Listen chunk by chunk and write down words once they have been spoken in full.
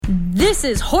This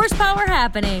is Horsepower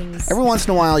Happenings. Every once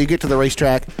in a while, you get to the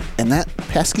racetrack, and that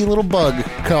pesky little bug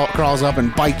crawls up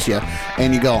and bites you,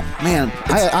 and you go, "Man,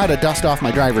 I ought to dust off my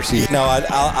driver's seat." No,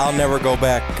 I'll never go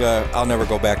back. I'll never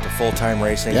go back to full-time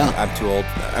racing. Yeah. I'm too old.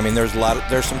 I mean, there's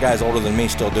some guys older than me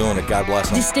still doing it. God bless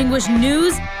them. Distinguished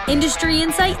news, industry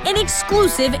insight, and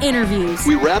exclusive interviews.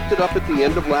 We wrapped it up at the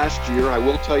end of last year. I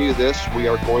will tell you this: we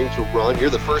are going to run. You're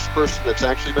the first person that's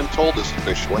actually been told this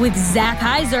officially. With Zach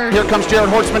Heiser. Here comes Jared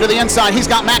Horseman to the inside. He's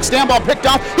got Max Stambaugh picked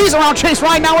off. He's around Chase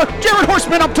Ridenauer. Jared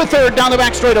Horseman up to third down the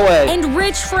back straightaway. And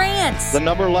Rich France. The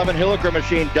number 11 Hilliker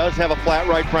machine does have a flat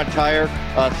right front tire,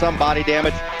 some body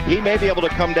damage. He may be able to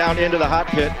come down into the hot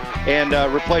pit and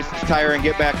replace his tire and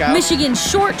get back out. Michigan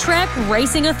Short Track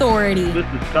Racing Authority. This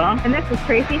is Tom. And this is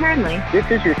Tracy Hernley. This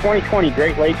is your 2020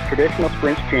 Great Lakes Traditional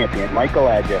Sprints Champion, Michael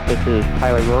Adja. This is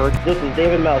Tyler Rourke. This is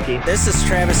David Melke. This is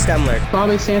Travis Stemler.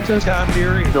 Bobby Santos. Tom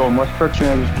Beery. Dylan Westbrook.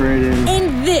 Travis Braden.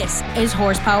 And this is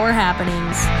Horsepower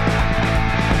Happenings.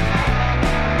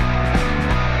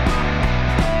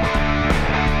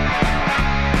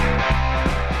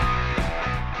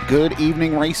 Good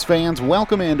evening, race fans.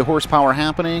 Welcome into Horsepower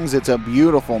Happenings. It's a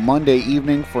beautiful Monday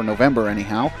evening for November,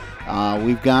 anyhow.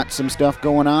 We've got some stuff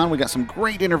going on. We got some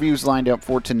great interviews lined up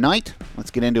for tonight. Let's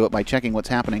get into it by checking what's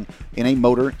happening in a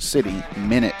Motor City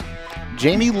Minute.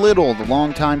 Jamie Little, the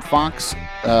longtime Fox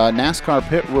NASCAR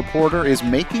pit reporter, is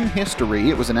making history.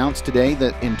 It was announced today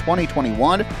that in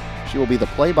 2021, she will be the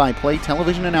play-by-play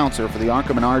television announcer for the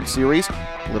ARCA Menard Series.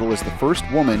 Little is the first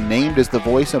woman named as the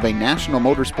voice of a national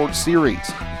motorsports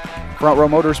series. Front Row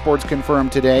Motorsports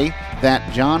confirmed today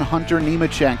that John Hunter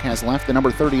Nemechek has left the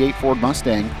number 38 Ford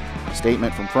Mustang. A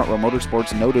statement from Front Row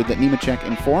Motorsports noted that Nemechek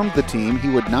informed the team he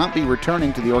would not be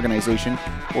returning to the organization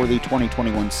for the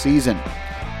 2021 season.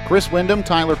 Chris Windom,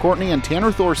 Tyler Courtney, and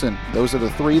Tanner Thorson, those are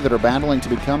the three that are battling to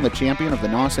become the champion of the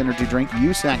NOS Energy Drink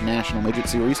USAC National Midget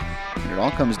Series, and it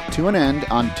all comes to an end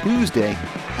on Tuesday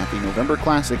at the November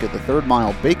Classic at the 3rd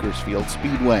Mile Bakersfield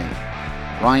Speedway.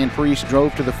 Ryan Preece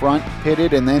drove to the front,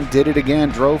 pitted, and then did it again,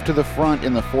 drove to the front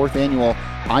in the 4th annual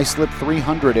iSlip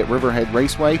 300 at Riverhead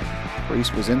Raceway.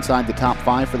 Preece was inside the top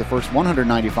 5 for the first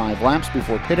 195 laps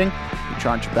before pitting. He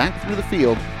charged back through the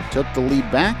field, took the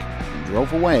lead back, and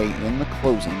drove away in the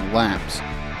closing laps.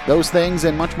 Those things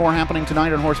and much more happening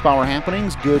tonight on Horsepower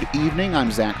Happenings. Good evening.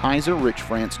 I'm Zach Heiser. Rich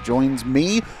France joins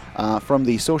me from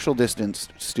the Social Distance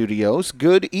Studios.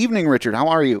 Good evening, Richard. How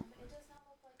are you?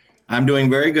 I'm doing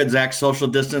very good, Zach. Social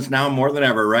distance now more than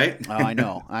ever, right? Oh, I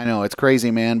know. It's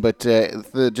crazy, man. But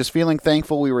just feeling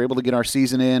thankful we were able to get our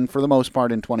season in for the most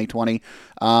part in 2020.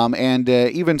 And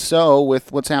even so,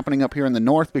 with what's happening up here in the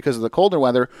north because of the colder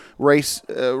weather,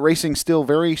 racing still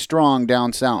very strong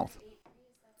down south.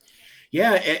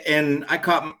 Yeah, and I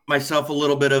caught myself a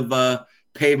little bit of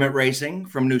pavement racing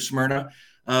from New Smyrna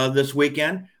this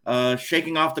weekend.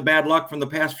 Shaking off the bad luck from the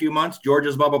past few months,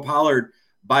 Georgia's Bubba Pollard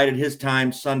bided his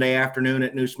time Sunday afternoon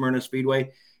at New Smyrna Speedway,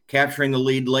 capturing the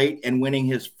lead late and winning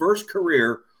his first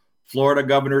career Florida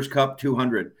Governor's Cup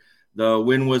 200. The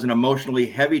win was an emotionally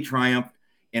heavy triumph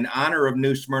in honor of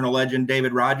New Smyrna legend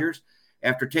David Rogers.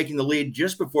 After taking the lead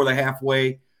just before the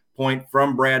halfway point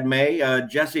from Brad May,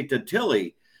 Jesse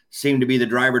Tilly seemed to be the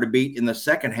driver to beat in the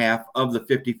second half of the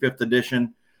 55th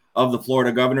edition of the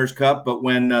Florida Governor's Cup. But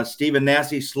when Stephen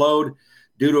Nasse slowed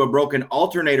due to a broken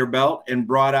alternator belt and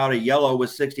brought out a yellow with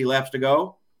 60 laps to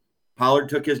go, Pollard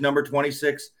took his number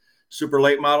 26 super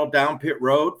late model down pit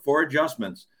road for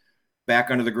adjustments.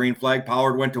 Back under the green flag,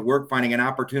 Pollard went to work finding an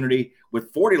opportunity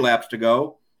with 40 laps to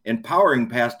go and powering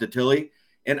past Tilly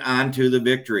and on to the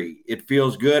victory. It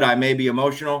feels good. I may be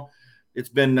emotional. It's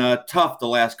been tough the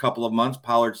last couple of months,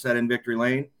 Pollard said in victory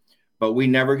lane, but we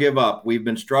never give up. We've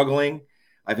been struggling.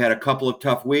 I've had a couple of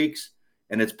tough weeks,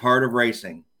 and it's part of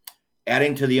racing.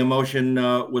 Adding to the emotion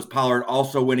was Pollard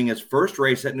also winning his first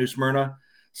race at New Smyrna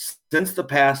since the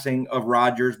passing of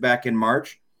Rogers back in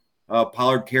March.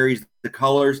 Pollard carries the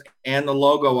colors and the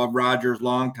logo of Rogers'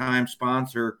 longtime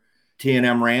sponsor,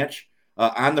 T&M Ranch,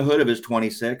 on the hood of his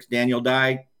 26. Daniel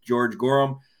Dye, George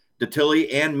Gorham,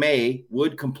 Tilly, and May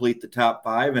would complete the top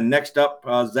 5. And next up,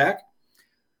 Zach,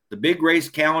 the big race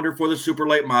calendar for the super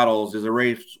late models is a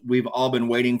race we've all been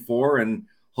waiting for and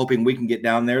hoping we can get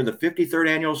down there. The 53rd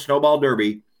Annual Snowball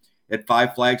Derby at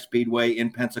Five Flags Speedway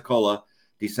in Pensacola,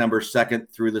 December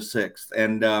 2nd through the 6th.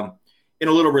 And in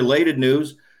a little related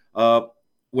news,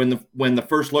 when the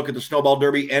first look at the Snowball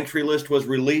Derby entry list was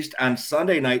released on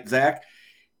Sunday night, Zach,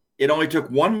 it only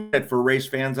took 1 minute for race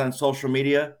fans on social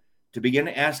media to begin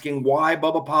asking why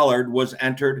Bubba Pollard was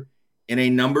entered in a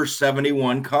number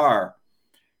 71 car.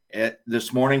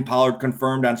 This morning, Pollard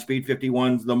confirmed on Speed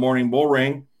 51's The Morning Bull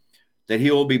Ring that he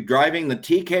will be driving the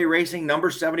TK Racing number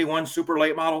 71 Super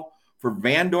Late Model for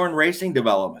Van Dorn Racing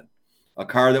Development, a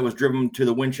car that was driven to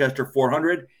the Winchester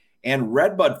 400 and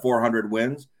Redbud 400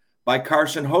 wins by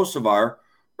Carson Hocevar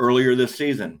earlier this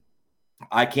season.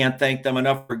 I can't thank them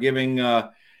enough for giving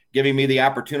me the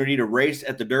opportunity to race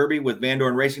at the Derby with Van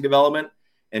Dorn Racing Development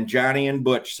and Johnny and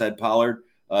Butch, said Pollard.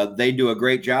 They do a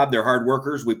great job. They're hard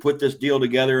workers. We put this deal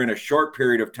together in a short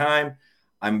period of time.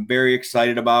 I'm very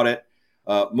excited about it.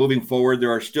 Moving forward,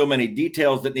 there are still many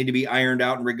details that need to be ironed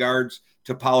out in regards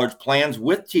to Pollard's plans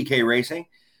with TK Racing.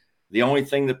 The only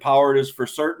thing that Pollard is for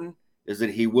certain is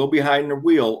that he will be behind the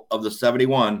wheel of the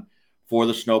 71 for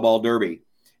the Snowball Derby.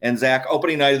 And Zach,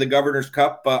 opening night of the Governor's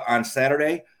Cup on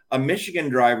Saturday, a Michigan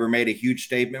driver made a huge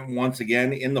statement once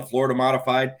again in the Florida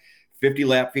Modified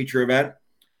 50-lap feature event.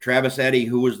 Travis Eddy,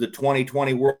 who was the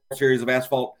 2020 World Series of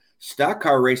Asphalt Stock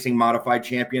Car Racing Modified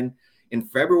champion in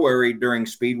February during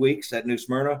Speed Weeks at New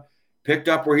Smyrna, picked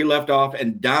up where he left off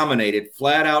and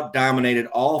flat out dominated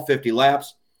all 50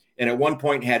 laps, and at one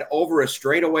point had over a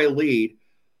straightaway lead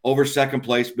over second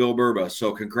place Bill Burba.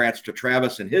 So congrats to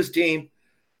Travis and his team.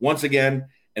 Once again,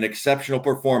 an exceptional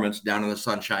performance down in the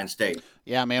Sunshine State.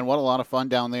 Yeah, man, what a lot of fun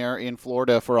down there in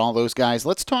Florida for all those guys.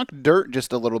 Let's talk dirt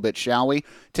just a little bit, shall we?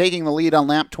 Taking the lead on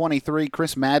lap 23,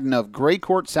 Chris Madden of Gray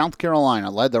Court, South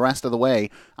Carolina, led the rest of the way,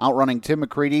 outrunning Tim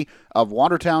McCready of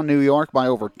Watertown, New York by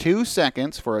over 2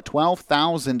 seconds for a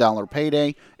 $12,000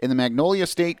 payday in the Magnolia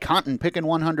State Cotton Pickin'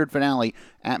 100 finale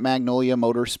at Magnolia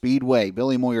Motor Speedway.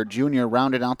 Billy Moyer Jr.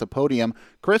 rounded out the podium.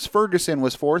 Chris Ferguson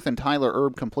was fourth, and Tyler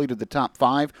Erb completed the top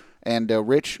five. And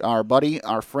Rich, our buddy,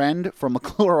 our friend from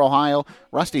McClure, Ohio,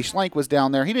 Rusty Schlenk was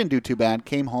down there. He didn't do too bad.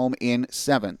 Came home in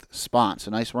 7th spot.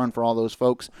 So nice run for all those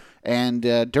folks. And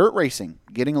dirt racing,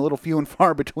 getting a little few and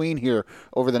far between here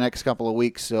over the next couple of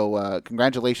weeks. So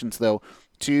congratulations, though,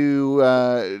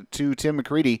 to Tim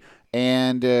McCready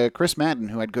and Chris Madden,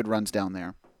 who had good runs down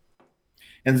there.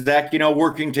 And Zach,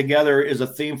 working together is a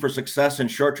theme for success in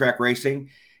short track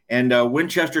racing. And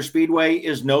Winchester Speedway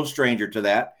is no stranger to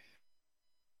that.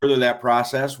 Further that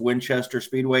process, Winchester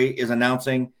Speedway is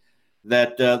announcing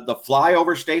that the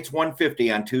Flyover States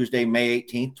 150 on Tuesday, May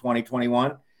 18th,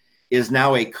 2021, is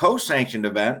now a co-sanctioned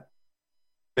event.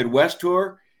 Midwest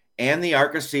Tour and the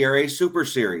ARCA CRA Super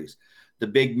Series. The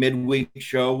big midweek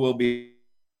show will be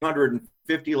a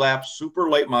 150-lap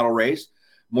super late model race.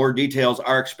 More details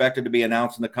are expected to be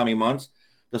announced in the coming months.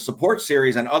 The support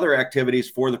series and other activities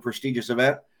for the prestigious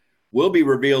event will be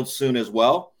revealed soon as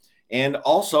well. And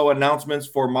also announcements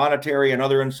for monetary and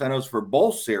other incentives for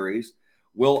both series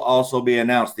will also be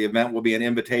announced. The event will be an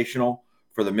invitational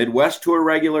for the Midwest Tour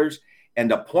regulars and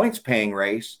a points-paying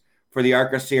race for the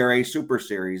ARCA CRA Super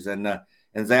Series. And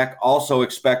Zach, also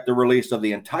expect the release of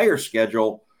the entire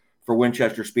schedule for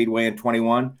Winchester Speedway in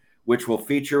 21, which will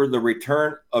feature the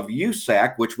return of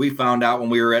USAC, which we found out when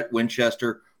we were at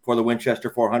Winchester for the Winchester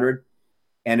 400,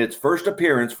 and its first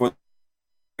appearance for the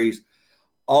series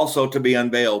also to be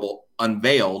unveiled, in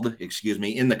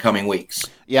the coming weeks.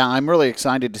 Yeah, I'm really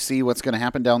excited to see what's going to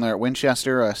happen down there at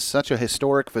Winchester. Such a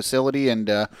historic facility, and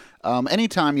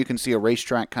anytime you can see a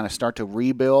racetrack kind of start to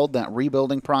rebuild, that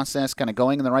rebuilding process kind of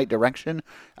going in the right direction,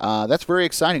 that's very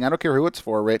exciting. I don't care who it's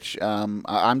for, Rich.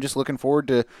 I'm just looking forward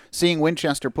to seeing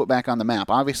Winchester put back on the map.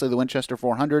 Obviously, the Winchester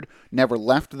 400 never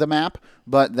left the map,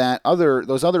 but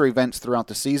those other events throughout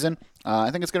the season, I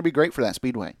think it's going to be great for that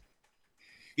speedway.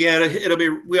 Yeah, it'll be.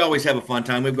 We always have a fun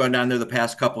time. We've gone down there the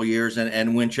past couple of years,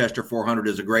 and Winchester 400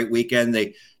 is a great weekend.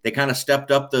 They kind of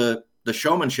stepped up the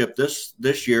showmanship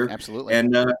this year. Absolutely.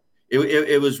 And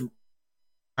it was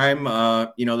time.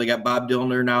 They got Bob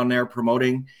Dillner down there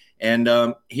promoting,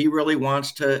 and he really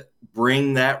wants to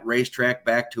bring that racetrack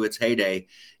back to its heyday.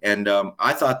 And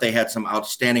I thought they had some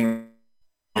outstanding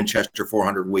Winchester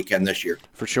 400 weekend this year.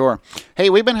 For sure. Hey,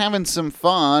 we've been having some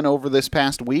fun over this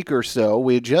past week or so.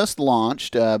 We just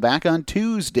launched, back on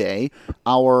Tuesday,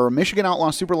 our Michigan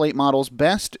Outlaw Super Late Models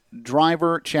Best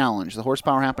Driver Challenge, the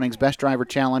Horsepower Happenings Best Driver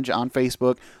Challenge on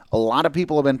Facebook. A lot of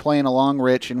people have been playing along,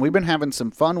 Rich, and we've been having some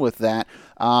fun with that.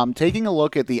 Taking a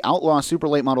look at the Outlaw Super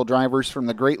Late Model drivers from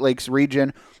the Great Lakes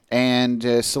region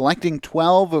and selecting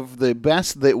 12 of the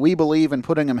best that we believe and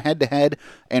putting them head-to-head.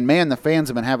 And, man, the fans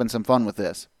have been having some fun with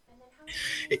this.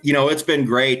 It's been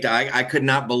great. I could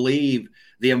not believe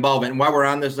the involvement. And while we're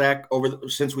on this, Zach,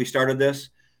 since we started this,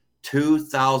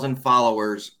 2,000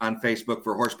 followers on Facebook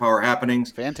for Horsepower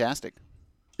Happenings. Fantastic.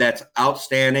 That's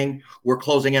outstanding. We're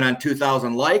closing in on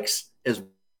 2,000 likes as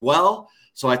well.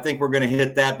 So I think we're going to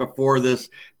hit that before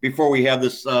we have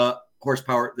this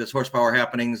Horsepower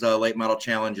Happenings late model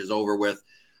challenge is over with.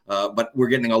 But we're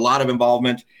getting a lot of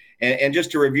involvement. And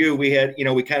just to review, we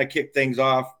kind of kicked things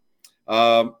off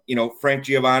Frank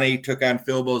Giovanni took on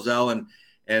Phil Bozell,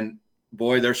 and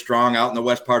boy, they're strong out in the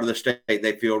west part of the state.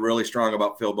 They feel really strong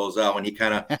about Phil Bozell, and he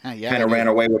kind of ran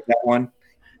away with that one.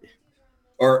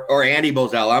 Or Andy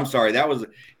Bozell. I'm sorry, that was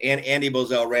Andy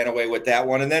Bozell ran away with that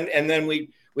one, and then we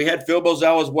had Phil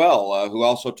Bozell as well, who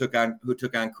also took on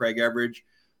Craig Everidge.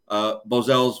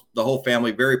 Bozell's, the whole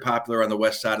family, very popular on the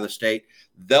west side of the state.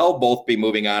 They'll both be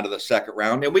moving on to the second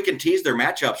round, and we can tease their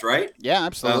matchups, right? Yeah,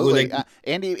 absolutely.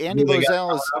 Andy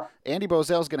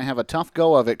Bozell's going to have a tough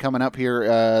go of it coming up here.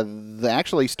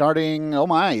 Actually starting,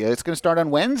 it's going to start on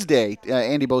Wednesday.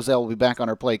 Andy Bozell will be back on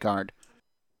our play card.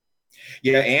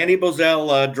 Yeah, Andy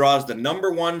Bozell draws the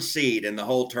number 1 seed in the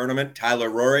whole tournament, Tyler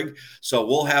Rohrig. So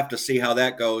we'll have to see how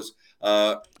that goes.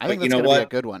 I think that's going to be a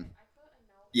good one.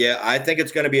 Yeah, I think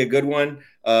it's going to be a good one.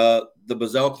 The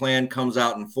Bozell clan comes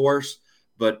out in force,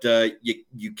 but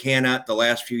you cannot, the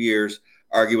last few years,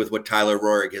 argue with what Tyler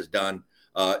Rohrig has done.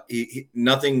 He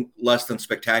nothing less than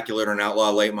spectacular in an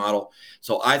outlaw late model.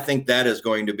 So I think that is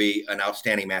going to be an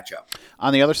outstanding matchup.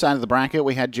 On the other side of the bracket,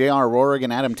 we had J.R. Rohrig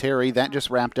and Adam Terry. That just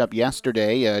wrapped up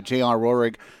yesterday. J.R.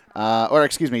 Rohrig,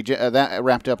 that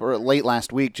wrapped up late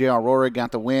last week. J.R. Rohrig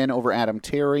got the win over Adam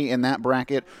Terry in that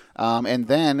bracket. And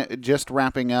then just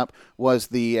wrapping up was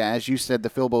as you said, the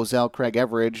Phil Bozell, Craig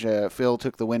Everidge. Phil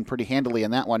took the win pretty handily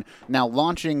in that one. Now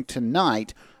launching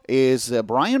tonight is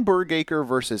Brian Bergaker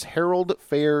versus Harold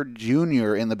Fair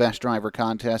Jr. in the Best Driver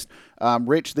contest.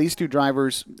 Rich, these two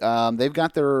drivers, they've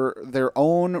got their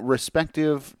own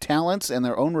respective talents and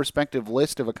their own respective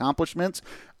list of accomplishments.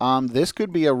 This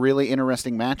could be a really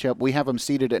interesting matchup. We have them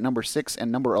seated at number 6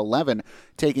 and number 11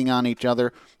 taking on each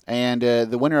other. And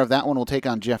the winner of that one will take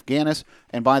on Jeff Gannis.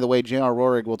 And by the way, J.R.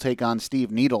 Rohrig will take on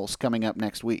Steve Needles coming up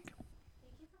next week.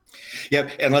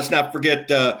 Yep, and let's not forget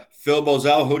Phil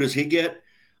Bozell. Who does he get?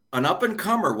 An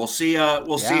up-and-comer. We'll see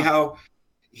see how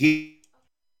he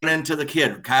went into the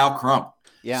kid, Kyle Crump.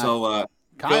 Yeah. So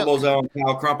Phil Bozell and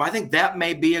Kyle Crump, I think that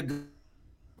may be a good.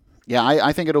 Yeah,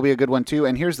 I think it'll be a good one, too.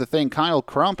 And here's the thing. Kyle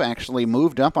Crump actually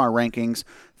moved up our rankings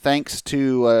thanks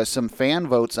to some fan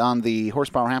votes on the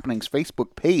Horsepower Happenings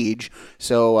Facebook page.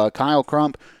 So Kyle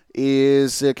Crump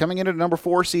is coming in at a number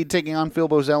 4 seed, taking on Phil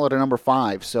Bozell at a number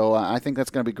 5. So I think that's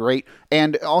going to be great.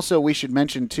 And also we should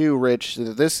mention too, Rich,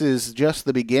 that this is just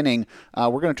the beginning.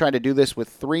 We're going to try to do this with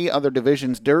 3 other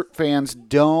divisions. Dirt fans,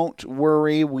 don't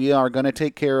worry. We are going to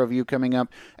take care of you coming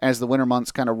up as the winter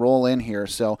months kind of roll in here.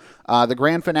 So the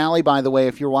grand finale, by the way,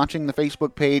 if you're watching the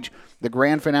Facebook page, the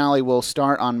grand finale will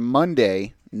start on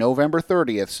Monday, November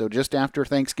 30th. So just after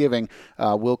Thanksgiving,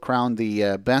 we'll crown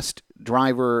the best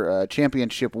driver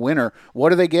championship winner.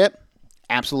 What do they get?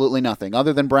 Absolutely nothing,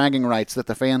 other than bragging rights that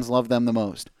the fans love them the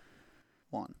most.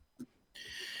 One.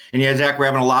 And yeah, Zach, we're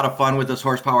having a lot of fun with this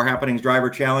Horsepower Happenings Driver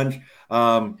Challenge.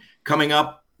 Coming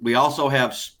up, we also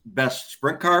have best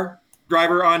sprint car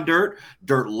driver on dirt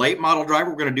late model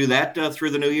driver. We're going to do that through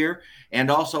the new year,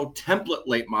 and also template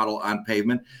late model on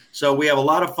pavement. So we have a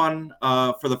lot of fun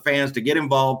for the fans to get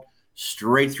involved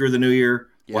straight through the new year.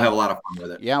 We'll have a lot of fun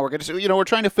with it. Yeah, we're going to, we're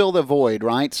trying to fill the void,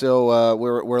 right? So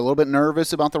we're a little bit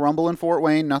nervous about the Rumble in Fort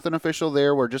Wayne. Nothing official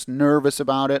there. We're just nervous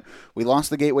about it. We lost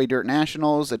the Gateway Dirt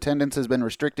Nationals. Attendance has been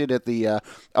restricted at the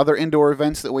other indoor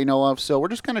events that we know of. So we're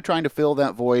just kind of trying to fill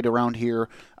that void around here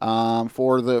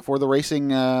for the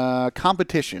racing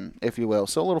competition, if you will.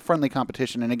 So a little friendly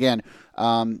competition. And again,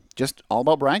 just all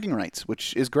about bragging rights,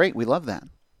 which is great. We love that.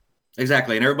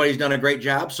 Exactly, and everybody's done a great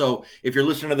job. So if you're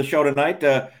listening to the show tonight,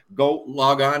 go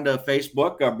log on to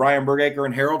Facebook. Brian Bergaker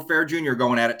and Harold Fair Jr.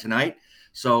 going at it tonight.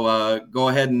 So go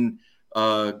ahead and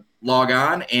log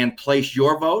on and place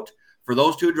your vote for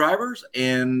those 2 drivers.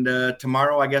 And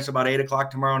tomorrow, I guess about 8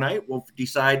 o'clock tomorrow night, we'll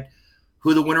decide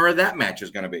who the winner of that match is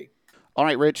going to be. All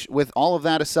right, Rich, with all of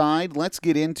that aside, let's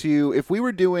get into, if we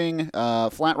were doing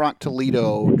Flat Rock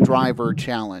Toledo Driver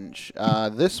Challenge,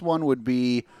 this one would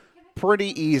be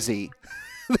pretty easy.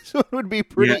 This one would be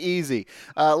pretty easy.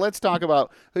 Let's talk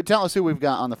about, tell us who we've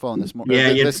got on the phone this morning.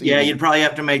 You'd probably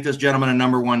have to make this gentleman a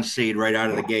number 1 seed right out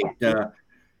of the gate.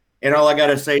 And all I got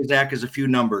to say, Zach, is a few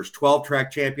numbers. 12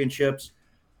 track championships,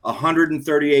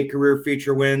 138 career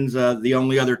feature wins. The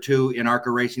only other 2 in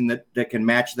ARCA racing that can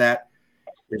match that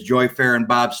is Joy Fair and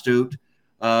Bob Stute.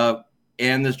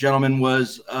 And this gentleman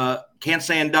was, can't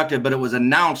say inducted, but it was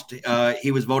announced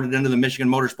he was voted into the Michigan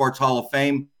Motorsports Hall of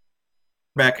Fame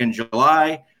back in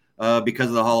July. Because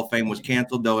of the Hall of Fame was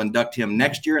canceled, they'll induct him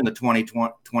next year in the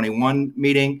 2021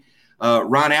 meeting.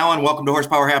 Ron Allen, welcome to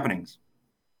Horsepower Happenings.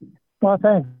 Well,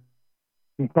 thanks.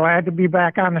 I'm glad to be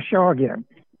back on the show again.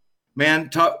 Man,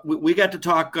 we got to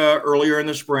talk earlier in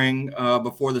the spring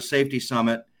before the safety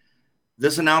summit.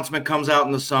 This announcement comes out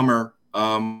in the summer.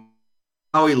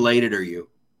 How elated are you?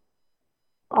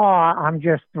 Oh, I'm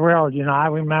just thrilled. I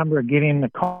remember getting the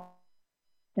call,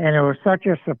 and it was such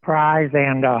a surprise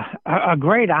and a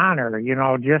great honor,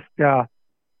 just to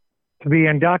be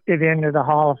inducted into the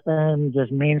Hall of Fame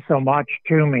just means so much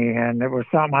to me. And it was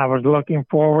something I was looking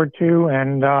forward to,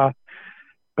 and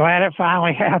glad it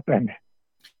finally happened.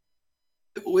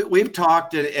 We've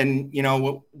talked, and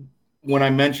when I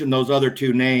mentioned those other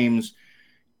two names,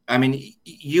 I mean,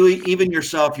 you even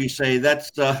yourself, you say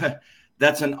that's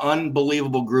an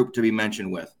unbelievable group to be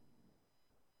mentioned with.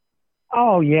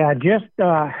 Oh yeah, just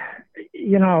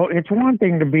it's one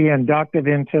thing to be inducted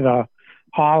into the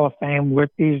Hall of Fame with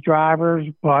these drivers,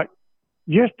 but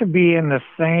just to be in the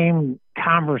same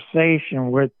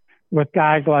conversation with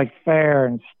guys like Fair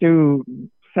and Stu,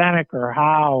 Seneca,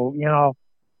 Howe,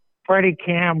 Freddie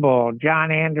Campbell,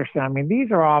 John Anderson. I mean,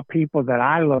 these are all people that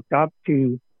I looked up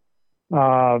to,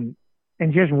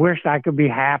 and just wished I could be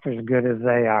half as good as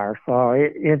they are. So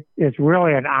it's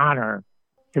really an honor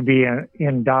to be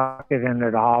inducted into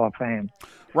the Hall of Fame.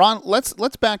 Ron, let's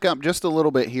back up just a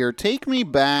little bit here. Take me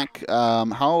back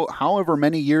however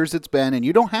many years it's been, and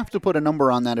you don't have to put a number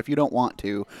on that if you don't want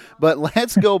to, but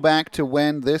let's go back to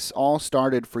when this all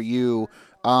started for you.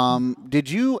 Did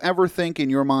you ever think in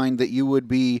your mind that you would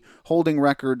be holding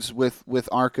records with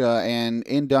ARCA and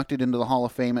inducted into the Hall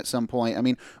of Fame at some point? I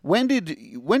mean, when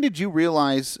did you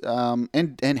realize,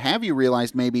 and have you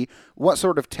realized maybe what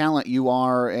sort of talent you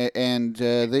are, and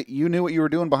that you knew what you were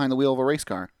doing behind the wheel of a race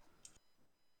car?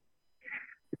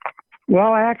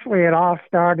 Well, actually, it all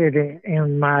started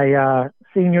in my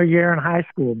senior year in high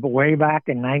school, but way back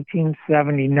in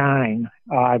 1979,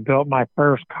 I built my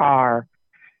first car.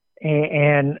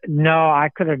 And no, I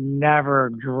could have never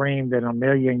dreamed in a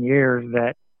million years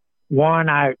that, one,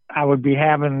 I would be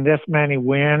having this many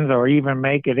wins or even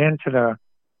make it into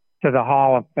the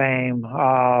Hall of Fame.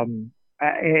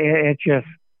 It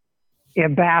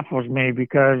baffles me,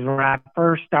 because when I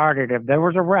first started, if there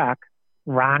was a wreck,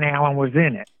 Ron Allen was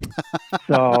in it.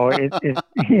 So it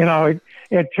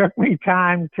took me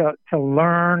time to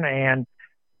learn, and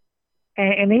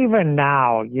even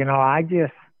now,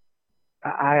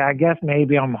 I guess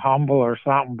maybe I'm humble or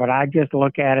something, but I just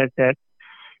look at it that,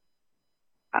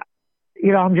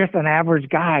 I'm just an average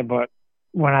guy, but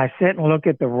when I sit and look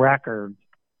at the records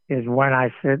is when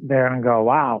I sit there and go,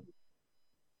 wow,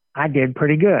 I did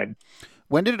pretty good.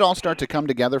 When did it all start to come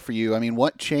together for you? I mean,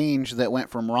 what changed that went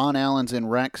from Ron Allen's in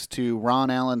Rex to Ron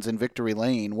Allen's in Victory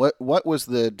Lane? What was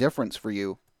the difference for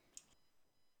you?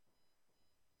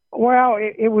 Well,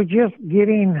 it was just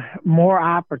getting more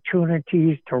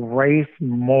opportunities to race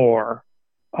more.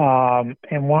 And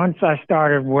once I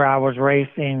started where I was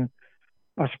racing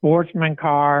a sportsman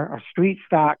car, a street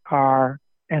stock car,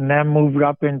 and then moved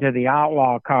up into the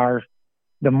outlaw cars,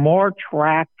 the more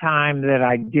track time that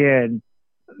I did,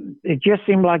 it just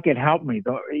seemed like it helped me.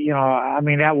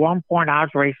 At one point I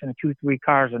was racing 2-3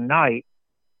 cars a night,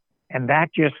 and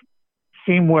that just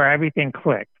seemed where everything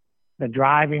clicked. The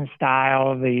driving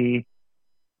style, it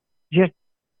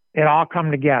all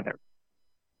come together.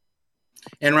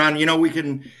 And Ron, we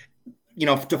can,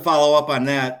 to follow up on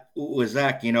that with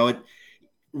Zach,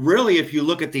 really, if you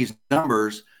look at these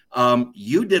numbers,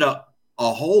 you did a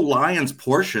whole Lions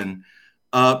portion,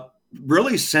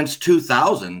 really since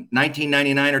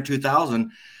 1999 or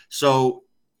 2000. So,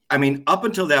 I mean, up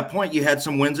until that point, you had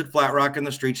some wins at Flat Rock in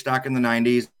the street stock in the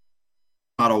 90s,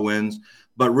 auto wins.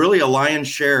 But really, a lion's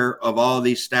share of all of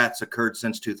these stats occurred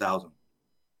since 2000.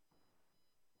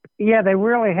 Yeah, they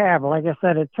really have. Like I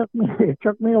said, it took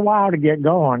me a while to get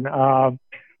going.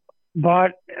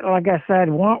 But like I said,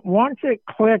 once it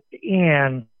clicked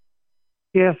in,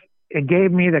 it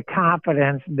gave me the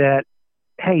confidence that,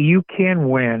 hey, you can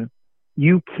win,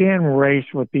 you can race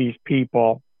with these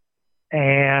people.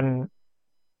 And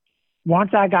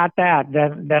once I got that,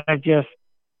 then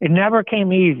it never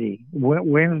came easy.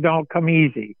 Wins don't come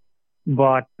easy,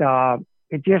 but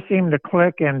it just seemed to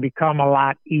click and become a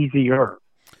lot easier.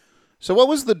 So what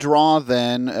was the draw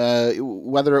then,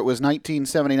 whether it was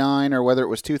 1979 or whether it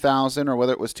was 2000 or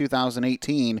whether it was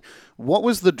 2018, what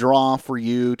was the draw for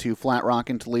you to Flat Rock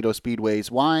and Toledo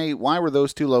Speedways? Why were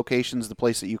those two locations the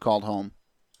place that you called home?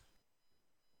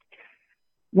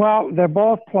 Well, they're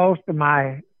both close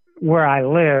to where I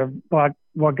live, but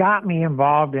what got me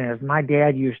involved in it is my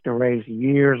dad used to race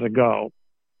years ago.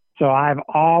 So I've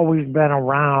always been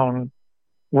around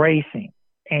racing,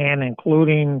 and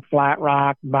including Flat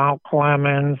Rock, Mount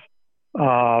Clemens,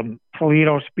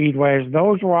 Toledo Speedways.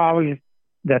 Those were always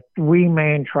the three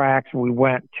main tracks we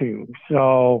went to.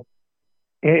 So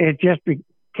it just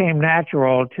became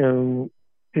natural to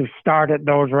start at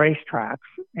those racetracks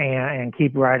and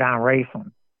keep right on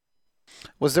racing.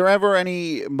 Was there ever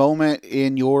any moment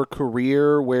in your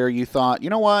career where you thought, you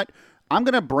know what, I'm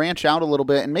going to branch out a little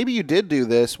bit, and maybe you did do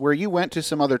this, where you went to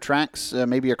some other tracks,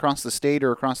 maybe across the state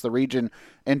or across the region,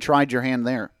 and tried your hand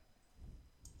there?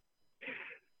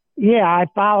 Yeah, I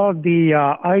followed the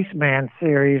Iceman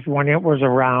series when it was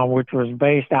around, which was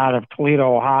based out of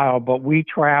Toledo, Ohio, but we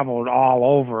traveled all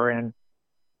over, and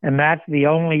that's the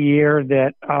only year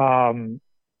that,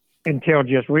 until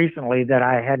just recently, that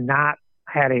I had not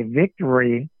had a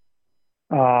victory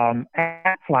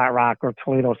at Flat Rock or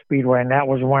Toledo Speedway, and that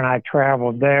was when I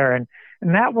traveled there, and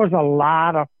that was a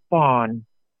lot of fun.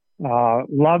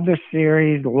 Love the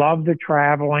series, love the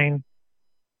traveling,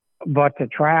 but to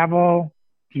travel,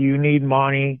 you need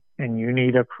money and you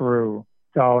need a crew.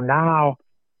 So now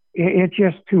it's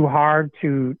just too hard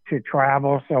to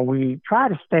travel, so we try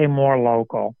to stay more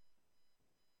local.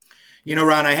 You know,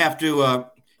 Ron, I have to,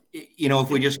 if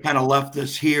we just kind of left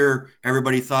this here,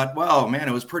 everybody thought, well, man,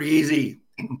 it was pretty easy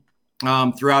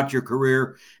throughout your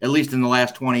career, at least in the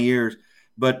last 20 years.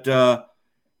 But,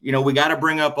 we got to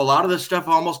bring up a lot of this stuff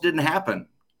almost didn't happen.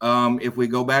 If we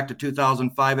go back to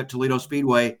 2005 at Toledo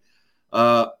Speedway,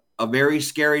 a very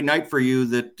scary night for you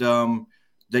that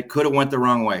could have went the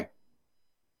wrong way.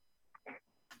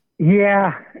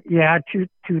 Yeah,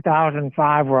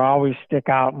 2005 will always stick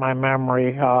out in my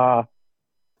memory. Yeah,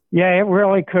 it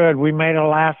really could. We made a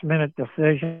last-minute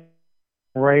decision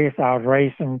race. I was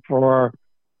racing for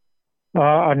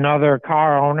another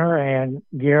car owner, and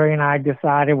Gary and I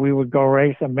decided we would go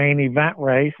race a main event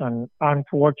race, and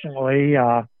unfortunately,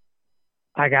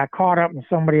 I got caught up in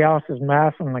somebody else's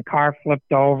mess, and the car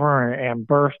flipped over and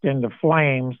burst into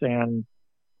flames. And,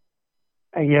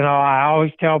 I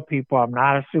always tell people I'm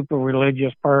not a super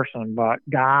religious person, but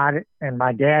God and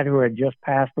my dad, who had just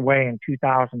passed away in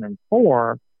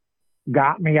 2004,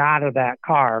 got me out of that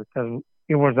car because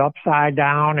it was upside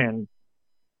down,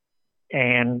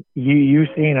 and you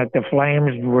seen it. The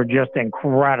flames were just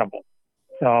incredible.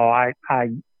 So I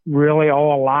really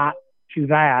owe a lot to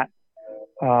that.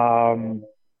 And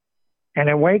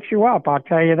it wakes you up, I'll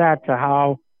tell you that, to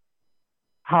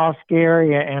how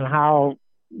scary and how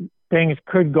things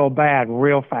could go bad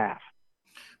real fast.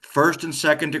 First and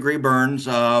second degree burns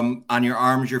on your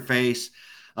arms, your face.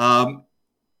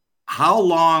 How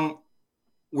long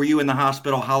were you in the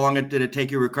hospital? How long did it take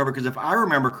you to recover? Because if I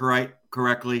remember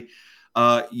correctly,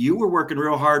 you were working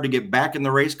real hard to get back in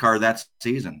the race car that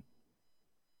season.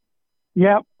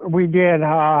 Yep, we did.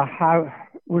 I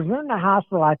was in the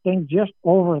hospital, I think, just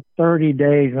over 30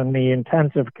 days in the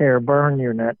intensive care burn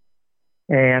unit.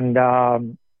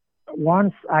 And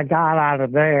once I got out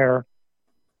of there,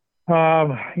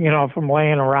 from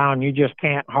laying around, you just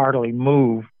can't hardly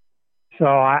move. So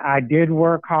I did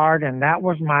work hard, and that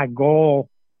was my goal,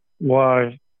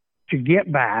 was to get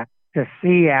back, to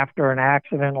see after an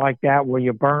accident like that where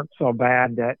you burnt so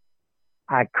bad that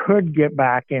I could get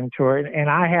back into it. And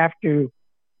I have to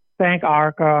thank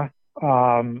ARCA.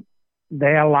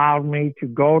 They allowed me to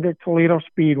go to Toledo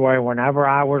Speedway whenever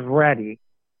I was ready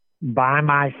by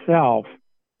myself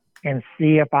and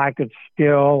see if I could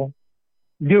still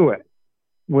do it,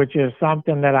 which is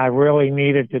something that I really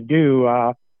needed to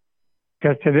do.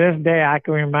 Because to this day, I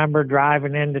can remember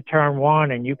driving into turn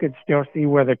one and you could still see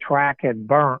where the track had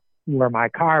burnt, where my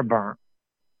car burnt.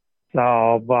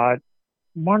 So, but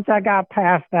once I got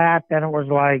past that, then it was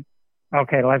like,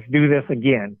 okay, let's do this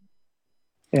again.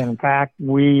 In fact,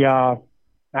 I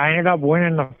ended up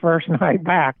winning the first night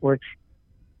back, which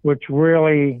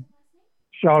really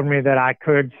showed me that I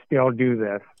could still do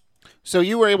this. So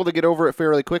you were able to get over it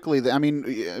fairly quickly. I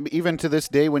mean, even to this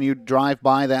day, when you drive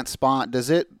by that spot, does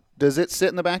it sit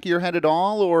in the back of your head at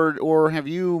all, or have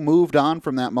you moved on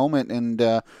from that moment and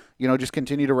just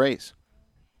continue to race?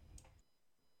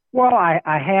 Well, I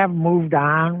have moved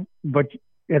on, but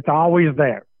it's always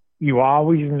there. You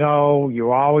always know,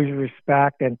 you always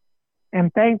respect,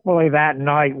 and thankfully that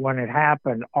night when it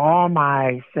happened, all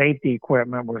my safety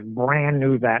equipment was brand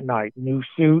new that night. New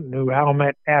suit, new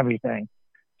helmet, everything.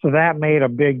 So that made a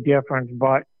big difference.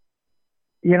 But,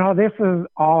 this is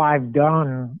all I've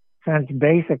done since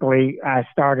basically I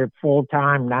started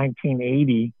full-time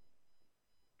 1980.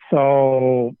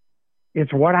 So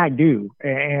it's what I do,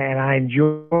 and I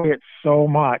enjoy it so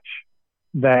much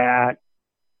that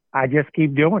I just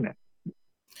keep doing it.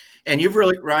 And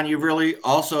Ron, you've really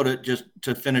also,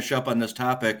 to finish up on this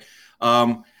topic,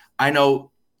 I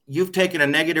know you've taken a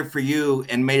negative for you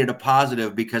and made it a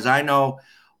positive, because I know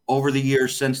over the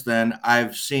years since then,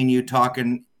 I've seen you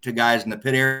talking to guys in the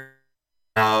pit area,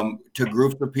 to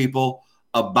groups of people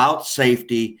about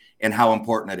safety and how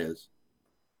important it is.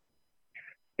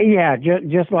 Yeah,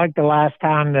 just like the last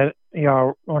time that,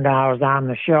 when I was on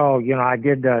the show, I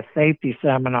did the safety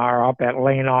seminar up at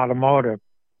Lane Automotive.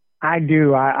 I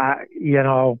do.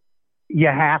 You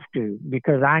have to,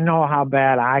 because I know how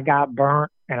bad I got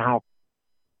burnt and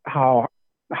how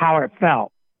it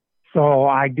felt. So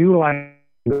I do like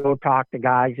to go talk to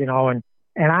guys, and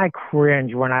I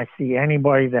cringe when I see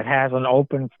anybody that has an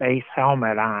open face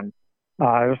helmet on. It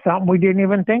was something we didn't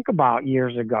even think about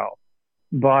years ago.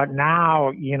 But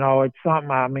now, it's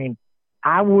something,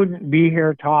 I wouldn't be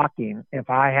here talking if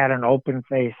I had an open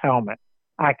face helmet.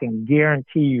 I can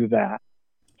guarantee you that.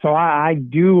 So I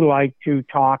do like to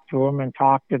talk to them and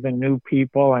talk to the new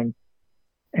people and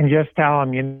just tell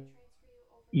them,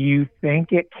 you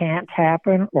think it can't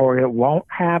happen or it won't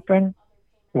happen?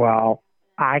 Well,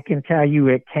 I can tell you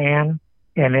it can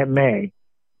and it may.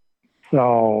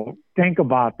 So think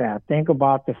about that. Think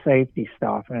about the safety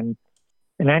stuff and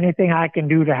anything I can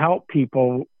do to help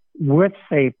people with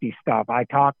safety stuff. I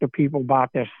talk to people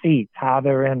about their seats, how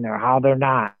they're in there, how they're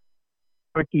not,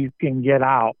 quick you can get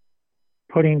out,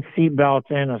 putting seat belts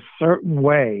in a certain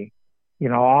way.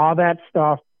 All that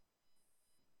stuff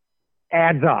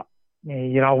adds up.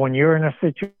 When you're in a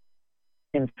situation,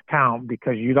 count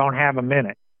because you don't have a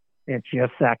minute. It's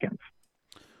just seconds.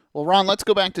 Well, Ron, let's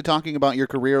go back to talking about your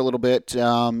career a little bit.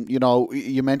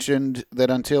 You mentioned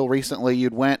that until recently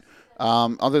you'd went,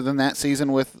 other than that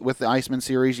season with the Iceman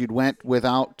Series, you'd went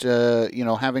without,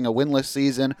 having a winless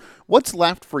season. What's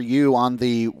left for you on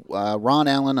the Ron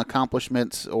Allen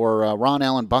accomplishments or Ron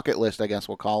Allen bucket list, I guess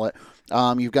we'll call it?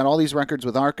 You've got all these records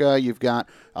with ARCA. You've got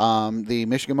the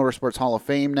Michigan Motorsports Hall of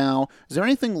Fame now. Is there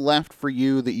anything left for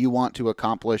you that you want to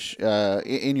accomplish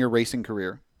in your racing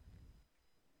career?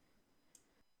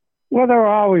 Well, there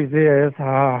always is.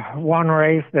 One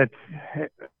race that's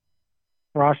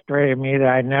frustrated me that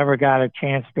I never got a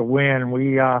chance to win.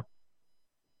 We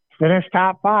finished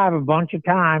top 5 a bunch of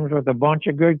times with a bunch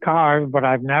of good cars, but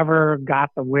I've never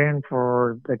got the win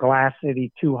for the Glass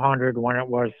City 200 when it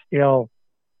was still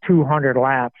 200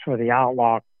 laps for the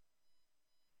Outlaw.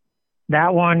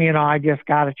 That one, I just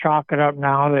got to chalk it up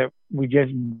now that we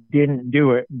just didn't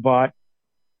do it. But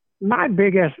my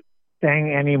biggest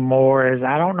thing anymore is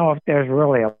I don't know if there's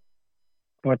really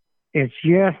but it's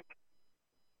just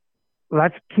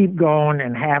let's keep going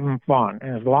and having fun.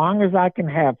 And as long as I can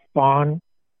have fun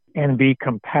and be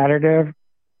competitive,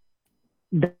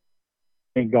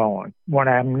 going. When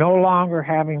I'm no longer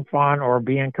having fun or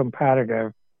being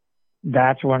competitive,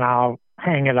 that's when I'll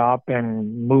hang it up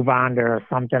and move on to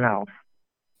something else.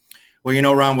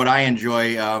 Well, Ron, what I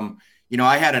enjoy,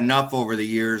 I had enough over the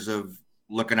years of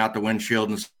looking out the windshield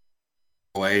and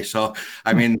away. So,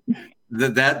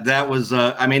 that was,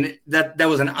 that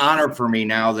was an honor for me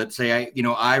now that say,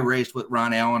 I raced with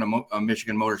Ron Allen, a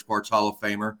Michigan Motorsports Hall of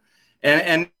Famer,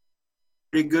 and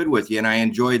pretty good with you. And I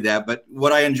enjoyed that. But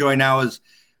what I enjoy now is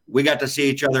we got to see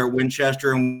each other at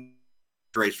Winchester and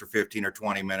race for 15 or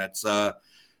 20 minutes.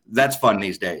 That's fun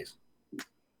these days.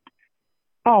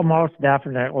 Oh, most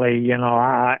definitely.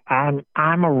 I'm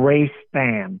a race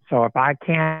fan. So if I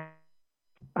can't,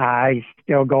 I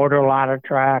still go to a lot of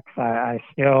tracks. I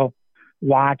still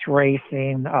watch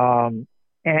racing.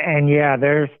 And yeah,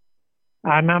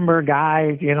 I remember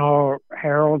guys,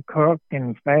 Harold Cook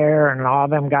and Fair and all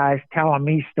them guys telling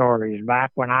me stories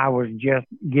back when I was just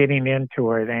getting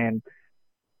into it. And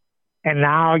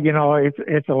now,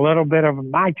 it's a little bit of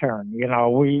my turn.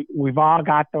 We've all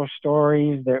got those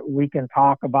stories that we can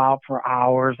talk about for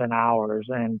hours and hours.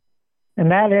 And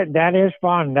that is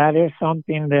fun. That is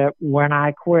something that when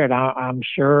I quit, I'm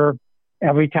sure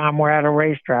every time we're at a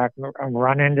racetrack, I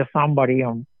run into somebody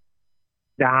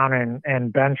down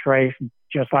and bench race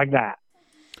just like that.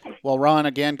 Well, Ron,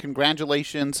 again,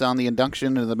 congratulations on the induction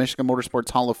into the Michigan Motorsports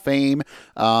Hall of Fame.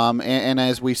 And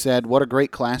as we said, what a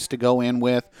great class to go in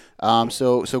with.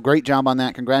 So great job on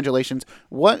that. Congratulations.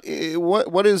 What's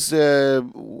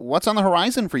on the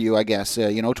horizon for you, I guess?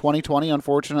 2020,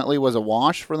 unfortunately, was a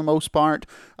wash for the most part.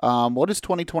 What does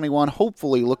 2021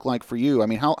 hopefully look like for you?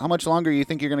 How much longer do you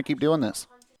think you're going to keep doing this?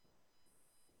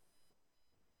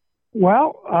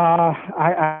 Well,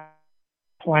 I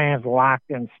plans locked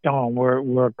in stone.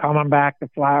 We're coming back to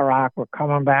Flat Rock. We're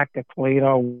coming back to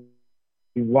Toledo.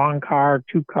 1 car,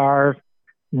 2 cars,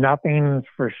 nothing's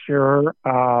for sure.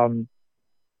 And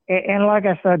like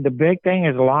I said, the big thing,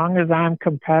 as long as I'm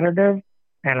competitive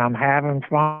and I'm having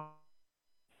fun,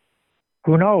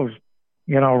 who knows?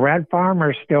 Red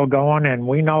Farmer's still going, and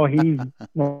we know he's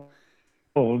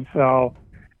old. So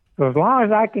as long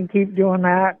as I can keep doing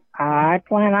that, I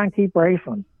plan on keep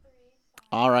racing.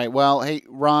 All right. Well, hey,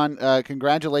 Ron,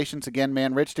 congratulations again,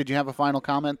 man. Rich, did you have a final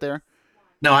comment there?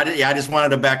 No, I just wanted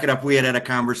to back it up. We had a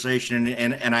conversation,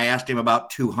 and I asked him about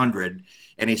 200,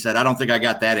 and he said, "I don't think I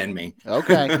got that in me."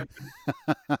 Okay.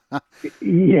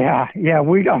 Yeah,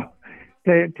 we don't.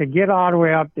 To get all the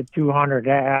way up to 200,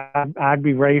 I'd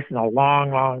be racing a long,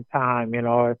 long time. You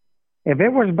know, if it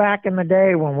was back in the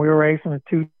day when we were racing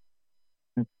two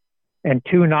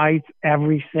nights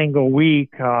every single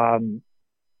week,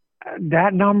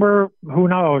 that number, who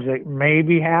knows? It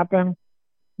maybe happen,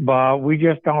 but we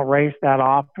just don't race that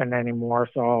often anymore.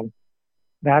 So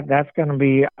that's going to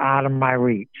be out of my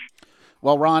reach.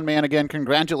 Well, Ron, man, again,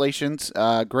 congratulations.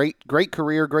 Great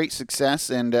career, great success.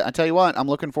 And I tell you what, I'm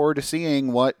looking forward to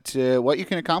seeing what you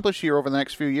can accomplish here over the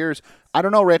next few years. I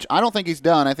don't know, Rich. I don't think he's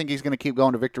done. I think he's going to keep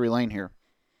going to victory lane here.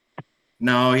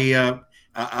 No, he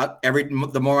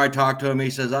the more I talk to him, he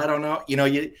says, I don't know. You know,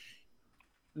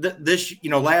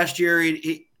 last year,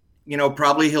 he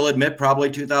probably he'll admit probably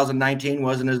 2019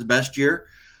 wasn't his best year.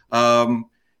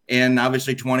 And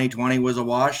obviously 2020 was a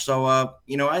wash. So,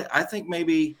 I think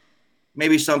maybe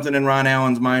something in Ron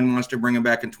Allen's mind wants to bring him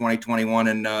back in 2021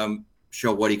 and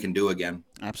show what he can do again.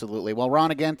 Absolutely. Well,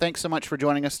 Ron, again, thanks so much for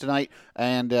joining us tonight,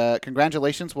 and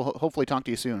congratulations. We'll hopefully talk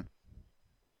to you soon.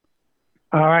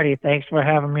 All righty. Thanks for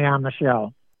having me on the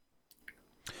show.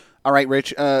 All right,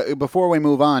 Rich, before we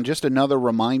move on, just another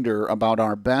reminder about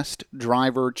our Best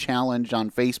Driver Challenge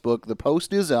on Facebook. The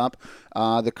post is up.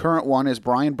 The current one is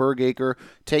Brian Bergacre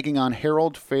taking on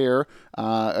Harold Fair,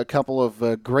 a couple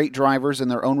of great drivers in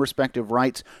their own respective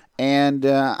rights. And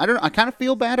I kind of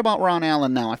feel bad about Ron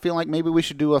Allen now. I feel like maybe we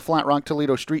should do a Flat Rock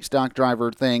Toledo street stock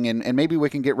driver thing, and maybe we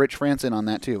can get Rich France in on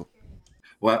that too.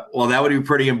 Well, that would be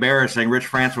pretty embarrassing. Rich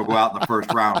France will go out in the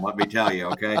first round, let me tell you,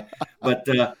 okay? But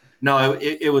no,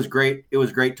 it was great. It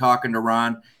was great talking to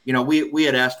Ron. You know, we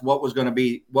had asked what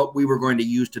we were going to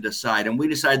use to decide, and we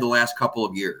decided the last couple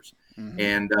of years. Mm-hmm.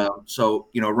 And so,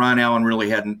 Ron Allen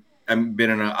really hadn't been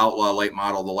in an outlaw late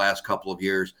model the last couple of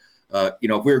years. If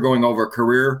we were going over a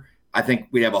career, I think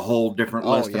we'd have a whole different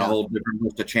list and a whole different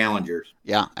list of challengers.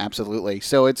 Yeah, absolutely.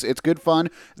 So it's good fun.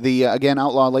 The again,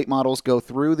 outlaw late models go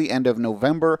through the end of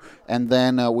November, and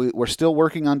then we're still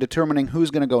working on determining who's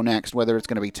going to go next, whether it's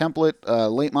going to be template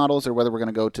late models or whether we're going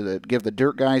to go to give the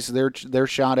dirt guys their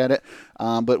shot at it.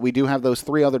 But we do have those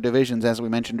three other divisions, as we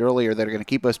mentioned earlier, that are going to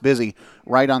keep us busy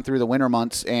right on through the winter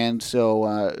months. And so,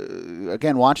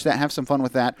 again, watch that, have some fun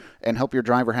with that, and help your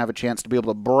driver have a chance to be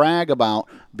able to brag about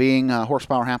being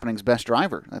Horsepower Happening's best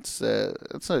driver. That's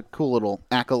a cool little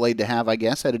accolade to have, I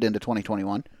guess, headed into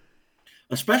 2021.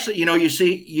 Especially, you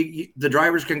see the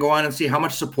drivers can go on and see how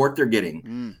much support they're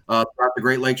getting throughout the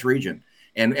Great Lakes region.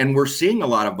 And we're seeing a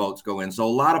lot of votes go in. So a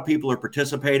lot of people are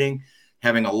participating,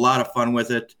 having a lot of fun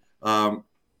with it. Kind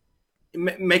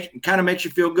of makes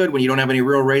you feel good when you don't have any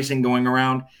real racing going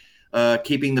around,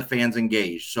 keeping the fans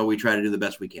engaged. So we try to do the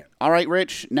best we can. All right,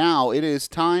 Rich, now it is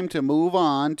time to move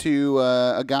on to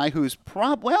a guy who's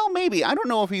maybe, I don't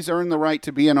know if he's earned the right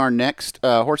to be in our next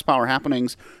Horsepower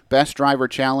Happenings Best Driver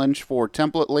Challenge for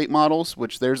template late models,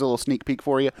 which there's a little sneak peek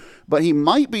for you, but he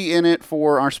might be in it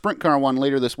for our sprint car one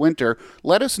later this winter.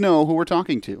 Let us know who we're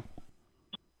talking to.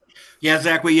 Yeah,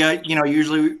 Zach, we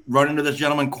usually run into this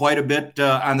gentleman quite a bit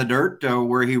on the dirt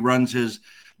where he runs his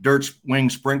dirt wing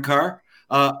sprint car.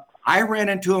 I ran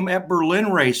into him at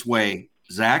Berlin Raceway,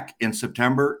 Zach, in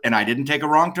September, and I didn't take a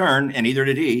wrong turn, and neither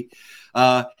did he.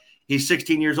 He's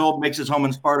 16 years old, makes his home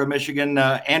in Sparta, Michigan.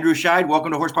 Andrew Scheid,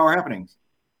 welcome to Horsepower Happenings.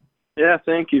 Yeah,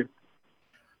 thank you.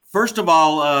 First of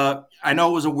all, I know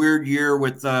it was a weird year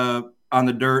with on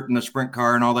the dirt and the sprint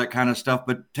car and all that kind of stuff,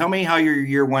 but tell me how your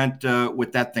year went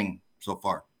with that thing so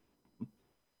far.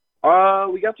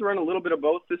 We got to run a little bit of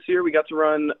both this year. We got to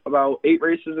run about 8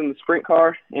 races in the sprint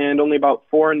car and only about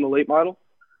 4 in the late model.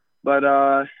 But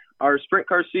our sprint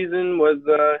car season was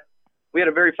we had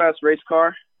a very fast race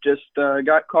car, just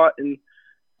got caught in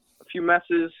a few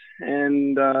messes,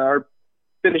 and our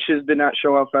finishes did not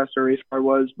show how fast our race car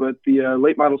was, but the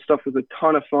late model stuff was a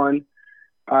ton of fun.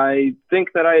 I think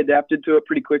that I adapted to it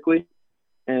pretty quickly,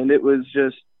 and it was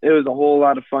a whole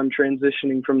lot of fun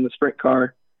transitioning from the sprint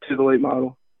car to the late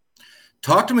model.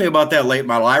 Talk to me about that late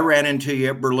model. I ran into you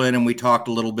at Berlin and we talked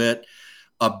a little bit.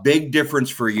 A big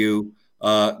difference for you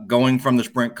going from the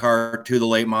sprint car to the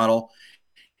late model.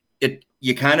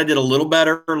 You kind of did a little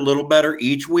better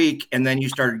each week, and then you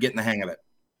started getting the hang of it.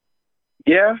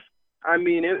 Yeah, I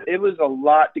mean, it was a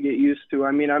lot to get used to. I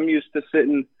mean, I'm used to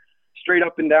sitting straight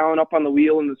up and down up on the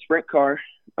wheel in the sprint car,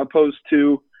 opposed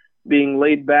to being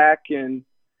laid back and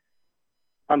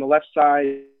on the left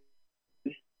side.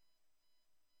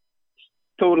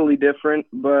 Totally different,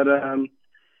 but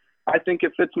I think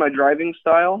it fits my driving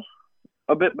style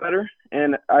a bit better,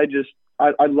 and I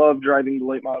I love driving the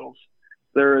late models.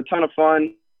 They're a ton of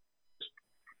fun.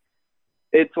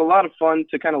 It's a lot of fun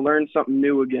to kind of learn something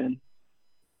new again.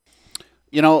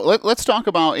 You know, let's talk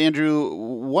about, Andrew,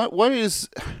 what has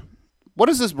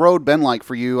this road been like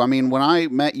for you? I mean, when I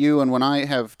met you and when I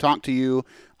have talked to you,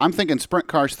 I'm thinking sprint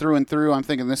cars through and through. I'm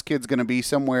thinking this kid's going to be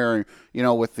somewhere, you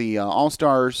know, with the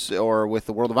All-Stars or with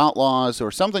the World of Outlaws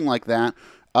or something like that.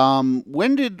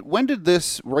 When did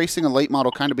this racing a late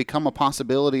model kind of become a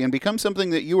possibility and become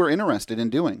something that you were interested in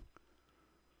doing?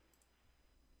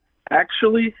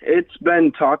 Actually, it's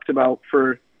been talked about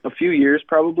for a few years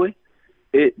probably.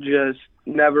 It just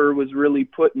never was really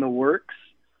put in the works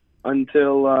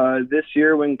until this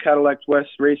year when Cadillac West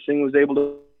Racing was able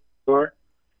to score.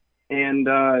 And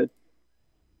I'm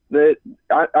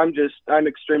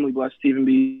extremely blessed to even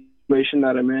be in the situation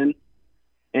that I'm in.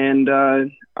 And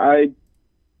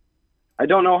I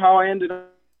don't know how I ended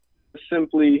up,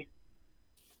 simply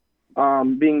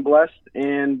being blessed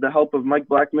and the help of Mike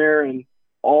Blackmare and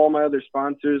all my other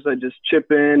sponsors that just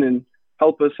chip in and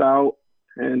help us out.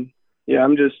 And yeah,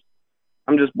 I'm just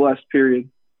blessed, period.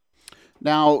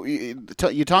 Now,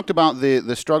 you talked about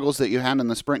the struggles that you had in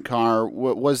the sprint car.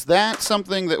 Was that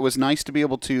something that was nice to be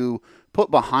able to put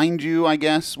behind you, I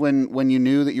guess, when you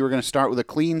knew that you were going to start with a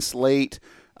clean slate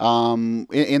in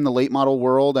the late model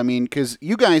world? I mean, because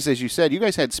you guys, as you said, you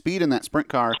guys had speed in that sprint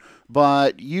car,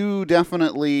 but you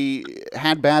definitely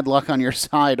had bad luck on your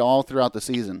side all throughout the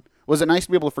season. Was it nice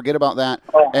to be able to forget about that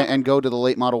and go to the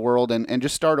late model world and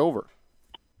just start over?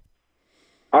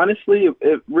 Honestly,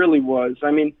 it really was.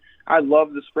 I mean, I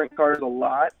love the sprint cars a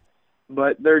lot,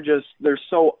 but they're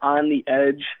so on the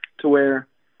edge to where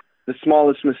the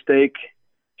smallest mistake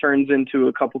turns into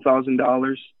a couple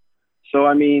 $1,000s. So,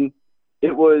 I mean,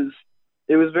 it was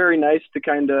very nice to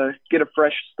kind of get a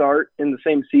fresh start in the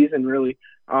same season, really,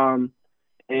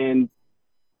 and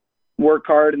work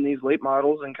hard in these late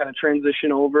models and kind of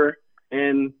transition over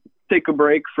and take a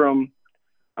break from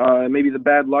maybe the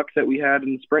bad luck that we had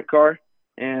in the sprint car.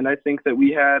 And I think that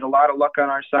we had a lot of luck on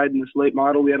our side in this late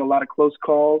model. We had a lot of close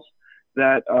calls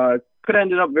that could have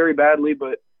ended up very badly,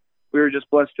 but we were just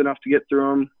blessed enough to get through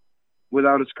them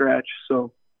without a scratch.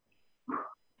 So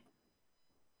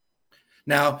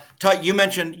now, you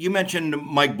mentioned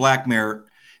Mike Blackmare.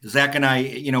 Zach and I,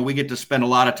 you know, we get to spend a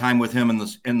lot of time with him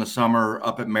in the summer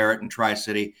up at Merritt and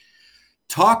Tri-City.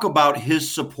 Talk about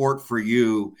his support for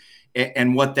you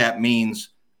and what that means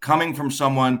coming from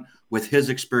someone with his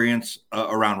experience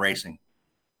around racing.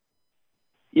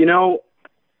 You know,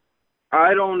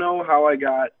 I don't know how I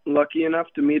got lucky enough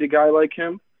to meet a guy like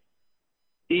him.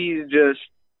 He's just,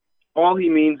 all he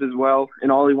means is well,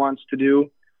 and all he wants to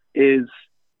do is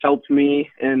help me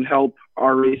and help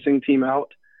our racing team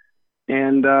out.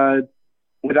 And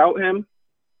without him,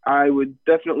 I would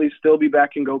definitely still be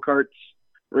back in go-karts,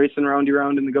 racing roundy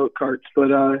round in the go-karts.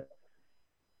 But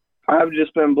I've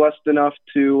just been blessed enough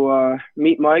to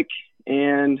meet Mike,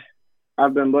 and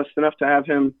I've been blessed enough to have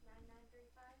him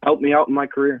help me out in my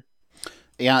career.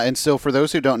 Yeah, and so for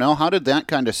those who don't know, how did that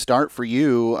kind of start for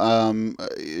you?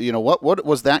 You know, what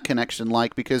was that connection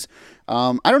like? Because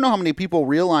I don't know how many people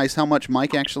realize how much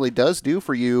Mike actually does do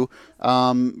for you.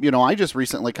 You know, I just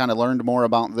recently kind of learned more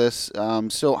about this.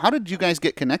 So how did you guys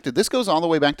get connected? This goes all the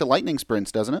way back to lightning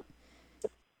sprints, doesn't it?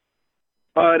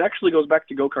 It actually goes back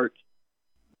to go-karts.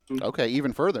 Okay,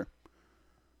 even further.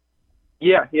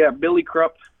 Yeah. Billy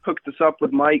Krupp hooked us up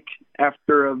with Mike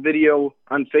after a video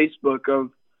on Facebook of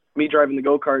me driving the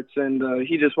go-karts, and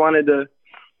he just wanted to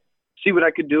see what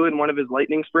I could do in one of his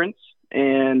lightning sprints.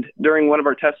 And during one of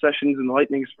our test sessions in the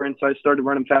lightning sprints, I started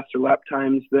running faster lap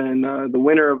times than the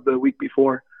winner of the week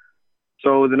before.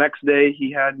 So the next day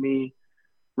he had me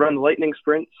run the lightning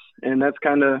sprints, and that's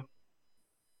kind of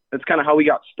how we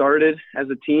got started as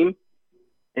a team.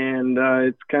 And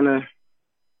it's kind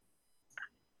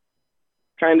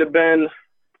of been,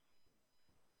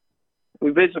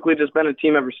 we've basically just been a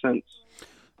team ever since.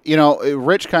 You know,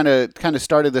 Rich kind of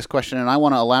started this question, and I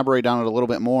want to elaborate on it a little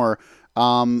bit more.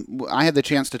 I had the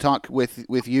chance to talk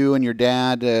with you and your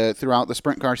dad throughout the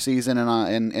sprint car season,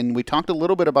 and we talked a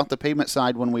little bit about the pavement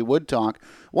side when we would talk.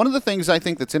 One of the things I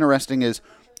think that's interesting is,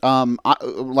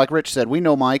 like Rich said, we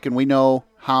know Mike, and we know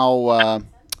how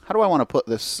do I want to put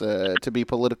this to be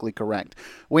politically correct?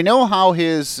 We know how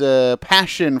his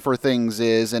passion for things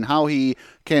is, and how he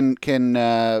can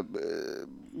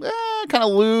kind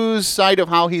of lose sight of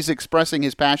how he's expressing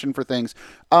his passion for things.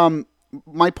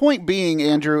 My point being,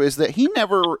 Andrew, is that he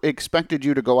never expected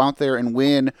you to go out there and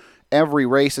win every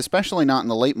race, especially not in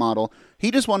the late model.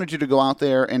 He just wanted you to go out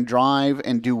there and drive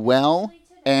and do well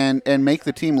and make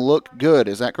the team look good.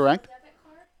 Is that correct?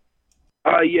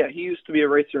 Yeah, he used to be a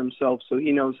racer himself, so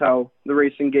he knows how the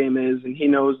racing game is, and he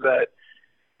knows that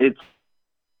it's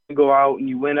you go out and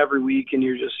you win every week and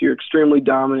you're extremely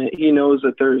dominant. He knows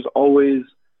that there's always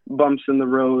bumps in the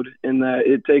road and that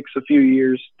it takes a few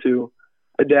years to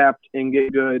adapt and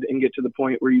get good and get to the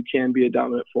point where you can be a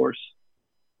dominant force.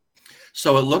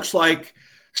 So it looks like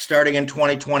starting in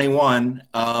 2021,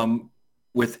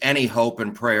 with any hope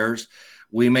and prayers,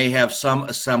 we may have some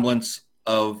semblance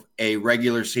of a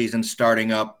regular season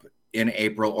starting up in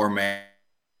April or May.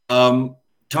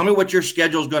 Tell me what your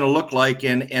schedule is going to look like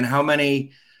and how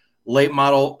many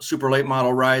super late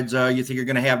model rides you think you're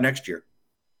going to have next year.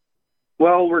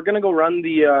 Well, we're going to go run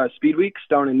the Speed Weeks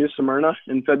down in New Smyrna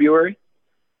in February.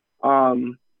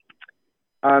 I'm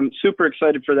super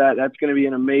excited for that. That's going to be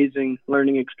an amazing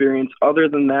learning experience. Other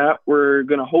than that, we're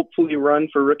going to hopefully run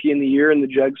for Rookie in the Year in the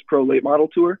JEGS Pro Late Model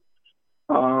Tour.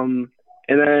 And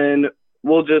then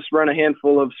we'll just run a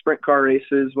handful of sprint car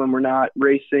races when we're not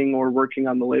racing or working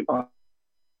on the late model.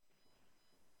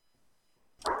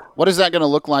 What is that going to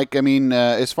look like? I mean,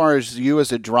 as far as you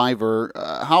as a driver,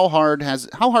 how hard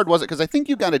was it? Because I think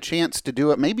you got a chance to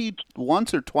do it maybe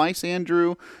once or twice,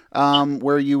 Andrew,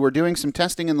 where you were doing some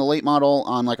testing in the late model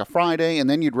on like a Friday, and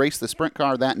then you'd race the sprint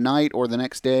car that night or the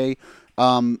next day.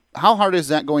 How hard is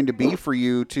that going to be for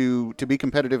you to be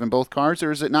competitive in both cars,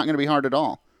 or is it not going to be hard at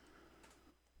all?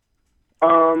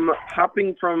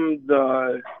 Hopping from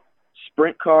the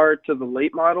sprint car to the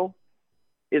late model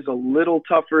is a little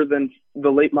tougher than the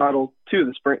late model to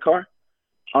the sprint car.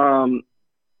 Kind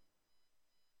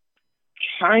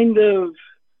of,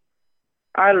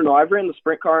 I don't know. I've ran the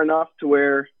sprint car enough to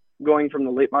where going from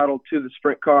the late model to the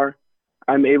sprint car,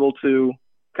 I'm able to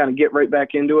kind of get right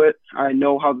back into it. I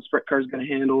know how the sprint car is going to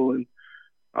handle, and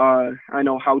I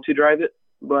know how to drive it.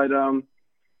 But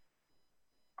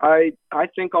I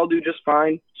think I'll do just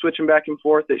fine switching back and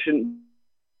forth. It shouldn't.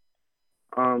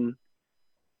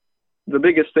 The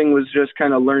biggest thing was just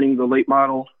kind of learning the late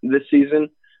model this season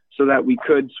so that we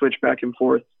could switch back and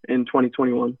forth in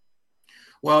 2021.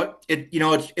 Well,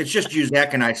 it's just you,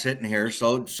 Zach, and I sitting here.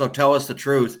 So tell us the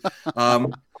truth.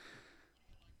 And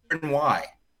why?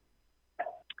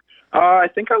 I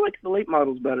think I like the late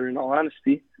models better, in all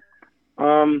honesty.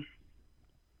 I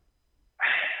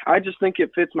just think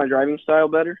it fits my driving style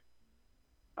better.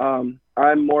 I'm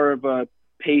more of a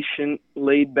patient,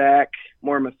 laid back,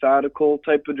 more methodical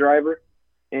type of driver.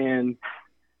 And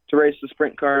to race the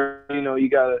sprint car, you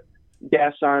got to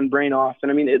gas on, brain off.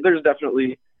 And I mean, it's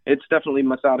definitely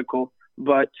methodical,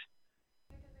 but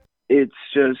it's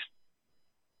just,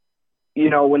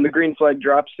 when the green flag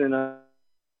drops in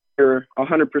you're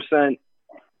 100%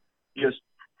 just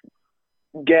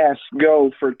gas,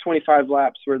 go for 25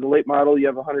 laps, where the late model, you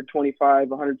have 125,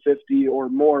 150 or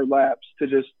more laps to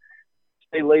just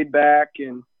stay laid back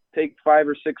and take 5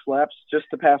 or 6 laps just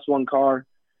to pass one car.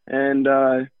 And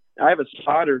I have a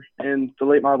spotter in the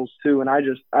late models too, and I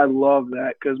love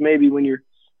that, because maybe when you're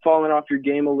falling off your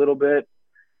game a little bit,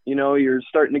 you're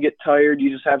starting to get tired, you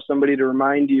just have somebody to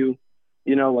remind you,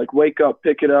 like, wake up,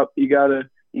 pick it up, you gotta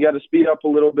speed up a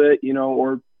little bit,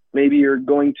 or maybe you're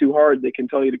going too hard. They can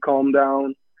tell you to calm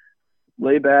down,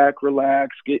 lay back,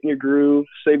 relax, get in your groove,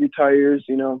 save your tires,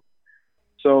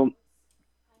 So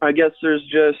I guess there's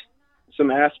just some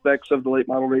aspects of the late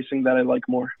model racing that I like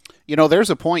more. There's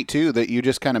a point, too, that you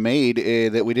just kind of made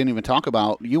that we didn't even talk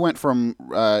about. You went from,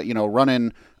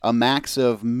 running a max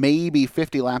of maybe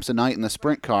 50 laps a night in the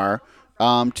sprint car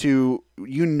to,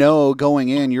 going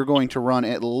in, you're going to run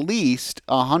at least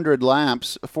 100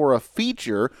 laps for a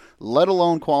feature, let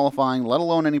alone qualifying, let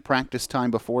alone any practice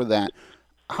time before that.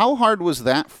 How hard was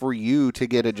that for you to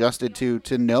get adjusted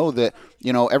to know that,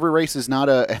 every race is not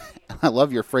I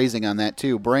love your phrasing on that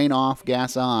too, brain off,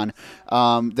 gas on,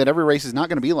 that every race is not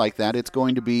going to be like that. It's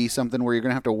going to be something where you're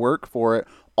going to have to work for it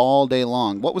all day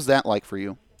long. What was that like for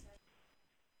you?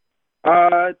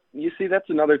 You see, that's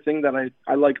another thing that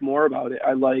I like more about it.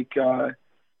 I like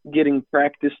getting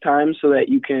practice time so that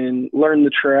you can learn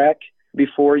the track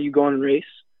before you go and race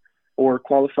or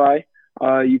qualify.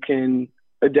 You can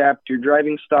adapt your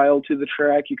driving style to the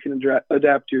track. You can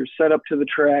adapt your setup to the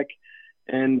track.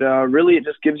 And really, it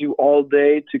just gives you all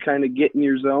day to kind of get in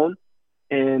your zone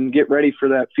and get ready for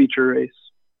that feature race.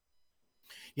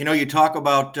 You talk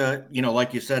about,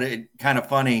 like you said, it kind of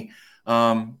funny,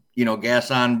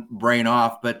 gas on, brain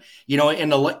off. But, in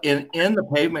the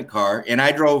pavement car, and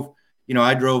I drove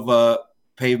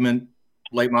pavement,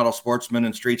 late model sportsman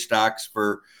and street stocks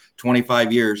for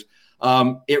 25 years.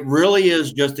 It really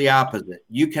is just the opposite.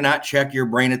 You cannot check your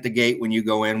brain at the gate when you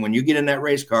go in. When you get in that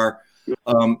race car,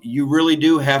 you really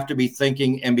do have to be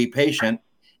thinking and be patient,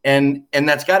 and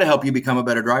that's got to help you become a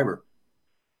better driver.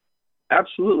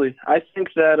 Absolutely. I think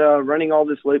that running all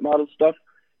this late model stuff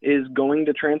is going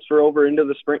to transfer over into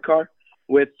the sprint car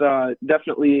with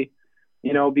definitely,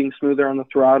 being smoother on the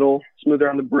throttle, smoother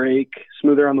on the brake,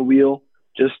 smoother on the wheel,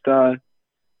 just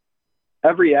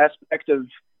every aspect of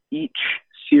each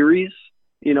series,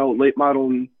 late model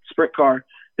and sprint car,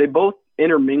 they both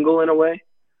intermingle in a way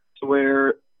to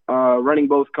where running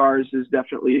both cars is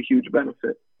definitely a huge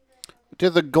benefit. Do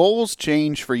the goals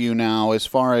change for you now as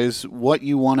far as what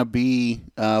you want to be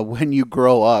when you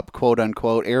grow up, quote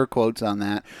unquote, air quotes on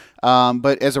that?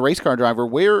 But as a race car driver,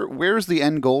 where's the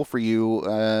end goal for you?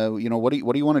 What do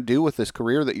you want to do with this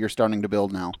career that you're starting to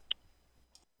build now?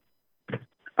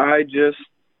 I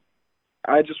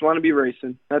just want to be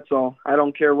racing. That's all. I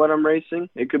don't care what I'm racing.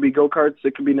 It could be go-karts.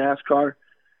 It could be NASCAR.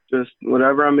 Just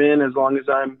whatever I'm in, as long as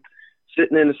I'm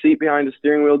sitting in a seat behind a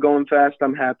steering wheel going fast,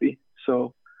 I'm happy.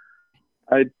 So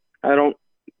I don't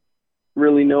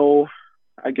really know.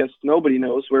 I guess nobody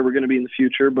knows where we're going to be in the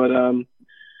future, but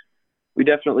we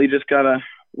definitely just got to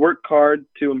work hard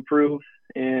to improve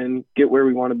and get where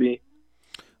we want to be.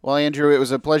 Well, Andrew, it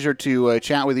was a pleasure to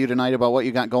chat with you tonight about what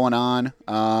you got going on.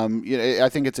 I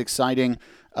think it's exciting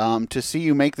to see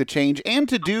you make the change and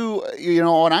to do,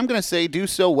 what I'm going to say, do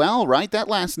so well, right? That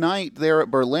last night there at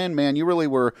Berlin, man, you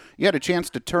had a chance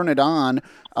to turn it on.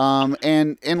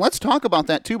 And let's talk about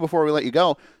that too before we let you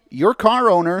go. Your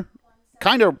car owner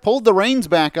kind of pulled the reins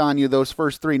back on you those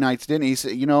first 3 nights, didn't he? He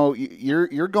said,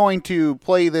 you're going to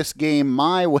play this game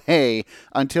my way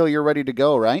until you're ready to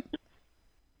go, right?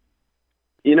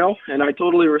 And I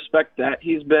totally respect that.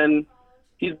 He's been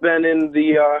in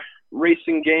the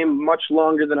racing game much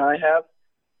longer than I have,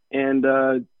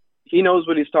 and he knows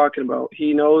what he's talking about.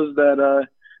 He knows that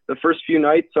the first few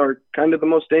nights are kind of the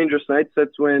most dangerous nights.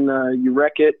 That's when you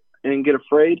wreck it and get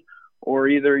afraid, or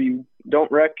either you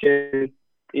don't wreck and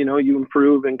you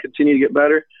improve and continue to get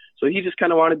better. So he just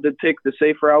kind of wanted to take the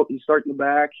safe route and start in the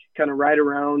back, kind of ride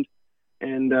around,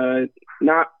 and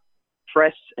not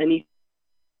press anything.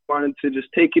 Wanted to just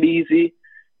take it easy,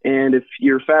 and if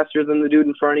you're faster than the dude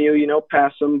in front of you,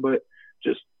 pass him, but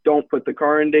just don't put the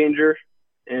car in danger,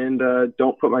 and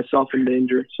don't put myself in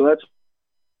danger. So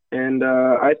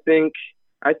I think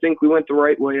we went the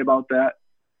right way about that.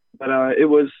 But it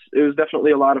was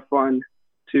definitely a lot of fun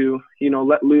to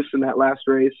let loose in that last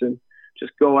race and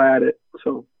just go at it.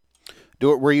 So.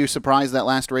 Were you surprised that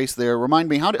last race there? Remind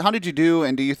me, how did you do,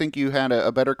 and do you think you had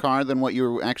a better car than what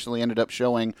you actually ended up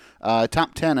showing?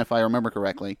 Top 10, if I remember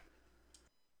correctly.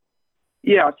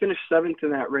 Yeah, I finished 7th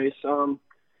in that race.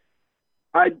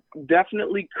 I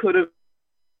definitely could have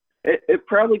 – it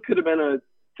probably could have been a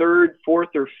 3rd,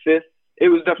 4th, or 5th. It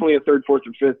was definitely a 3rd, 4th,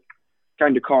 or 5th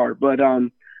kind of car. But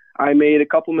I made a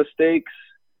couple mistakes,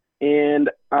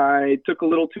 and I took a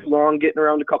little too long getting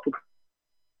around a couple –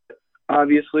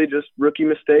 obviously just rookie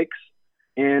mistakes,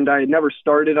 and I had never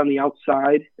started on the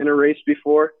outside in a race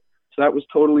before, so that was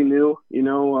totally new. It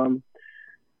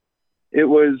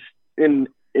was an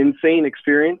insane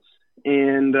experience,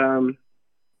 and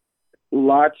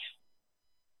lots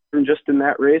just in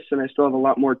that race, and I still have a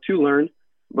lot more to learn,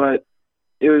 but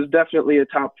it was definitely a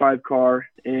top 5 car,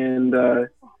 and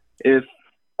if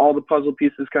all the puzzle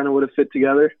pieces kind of would have fit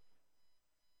together,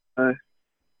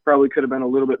 probably could have been a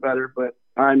little bit better, but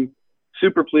I'm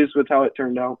super pleased with how it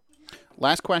turned out.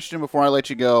 Last question before I let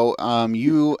you go.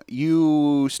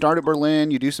 You start at Berlin,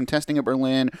 you do some testing at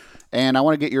Berlin, and I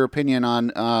want to get your opinion on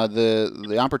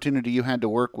the opportunity you had to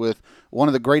work with one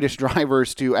of the greatest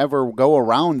drivers to ever go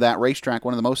around that racetrack,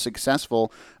 one of the most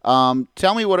successful.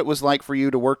 Tell me what it was like for you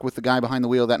to work with the guy behind the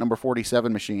wheel of that number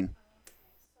 47 machine.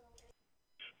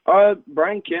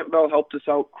 Brian Campbell helped us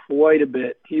out quite a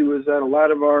bit. He was at a lot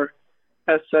of our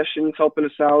test sessions helping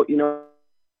us out,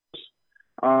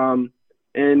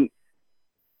 and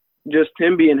just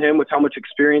him being him with how much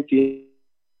experience he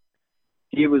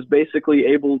was basically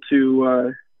able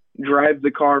to drive the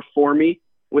car for me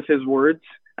with his words.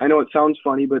 I know it sounds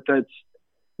funny, but that's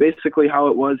basically how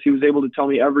it was. He was able to tell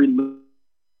me every loop,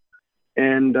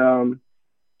 and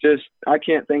I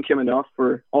can't thank him enough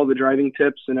for all the driving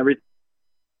tips and everything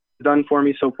he's done for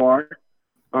me so far.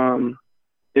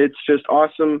 It's just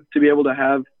awesome to be able to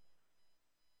have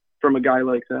from a guy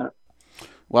like that.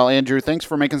 Well, Andrew, thanks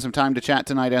for making some time to chat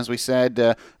tonight. As we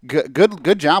said,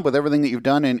 good job with everything that you've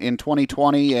done in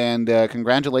 2020, and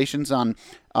congratulations on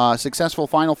successful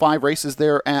Final 5 races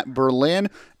there at Berlin.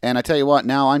 And I tell you what,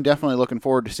 now I'm definitely looking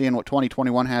forward to seeing what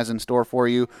 2021 has in store for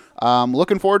you.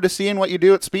 Looking forward to seeing what you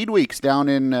do at Speed Weeks down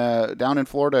in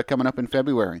Florida coming up in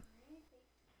February.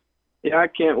 Yeah, I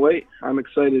can't wait. I'm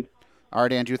excited. All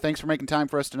right, Andrew, thanks for making time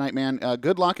for us tonight, man.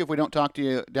 Good luck if we don't talk to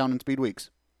you down in Speed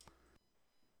Weeks.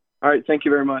 All right, thank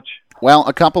you very much. Well,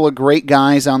 a couple of great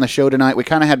guys on the show tonight. We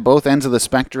kind of had both ends of the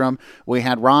spectrum. We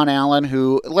had Ron Allen,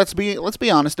 who, let's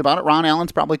be honest about it, Ron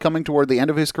Allen's probably coming toward the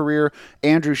end of his career.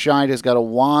 Andrew Scheid has got a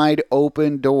wide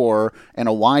open door and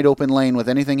a wide open lane with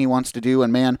anything he wants to do,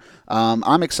 and man,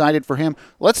 I'm excited for him.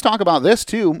 Let's talk about this,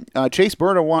 too. Chase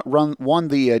Burda won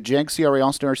the JEG CRA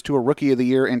All-Stars Tour Rookie of the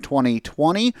Year in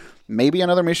 2020. Maybe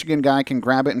another Michigan guy can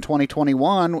grab it in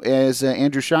 2021 as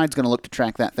Andrew Scheid's going to look to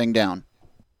track that thing down.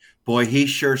 Boy, he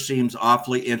sure seems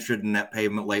awfully interested in that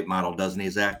pavement late model, doesn't he,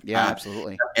 Zach? Yeah,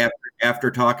 absolutely.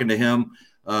 After talking to him,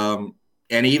 and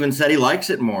he even said he likes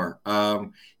it more.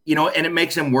 And it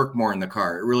makes him work more in the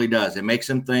car. It really does. It makes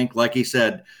him think, like he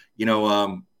said,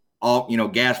 all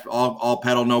gas, all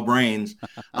pedal, no brains.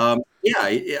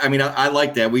 Yeah, I mean, I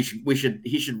like that.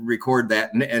 He should record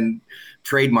that and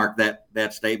trademark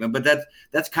that statement. But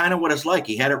that's kind of what it's like.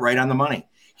 He had it right on the money.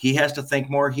 He has to think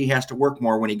more. He has to work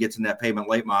more when he gets in that pavement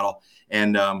late model.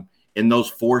 And in those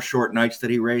 4 short nights that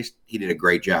he raced, he did a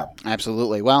great job.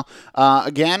 Absolutely. Well,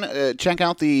 again, check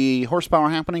out the Horsepower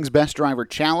Happenings Best Driver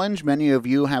Challenge. Many of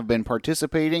you have been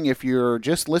participating. If you're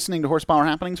just listening to Horsepower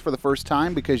Happenings for the first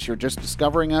time because you're just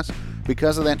discovering us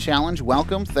because of that challenge,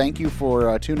 welcome. Thank you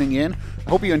for tuning in. I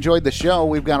hope you enjoyed the show.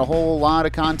 We've got a whole lot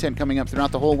of content coming up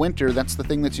throughout the whole winter. That's the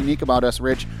thing that's unique about us,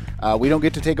 Rich. We don't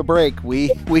get to take a break. We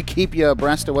keep you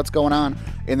abreast of what's going on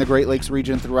in the Great Lakes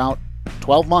region throughout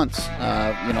 12 months.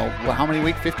 How many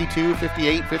weeks? 52,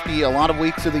 58, 50, a lot of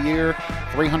weeks of the year,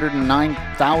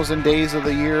 309,000 days of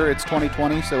the year. It's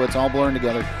 2020, so it's all blurring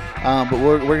together. But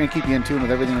we're going to keep you in tune with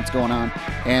everything that's going on.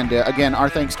 And again, our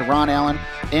thanks to Ron Allen,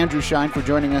 Andrew Scheid for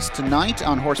joining us tonight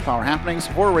on Horsepower Happenings.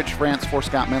 For Rich France, for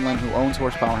Scott Menlin, who owns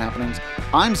Horsepower Happenings,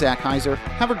 I'm Zach Heiser.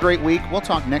 Have a great week. We'll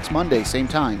talk next Monday, same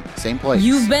time, same place.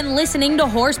 You've been listening to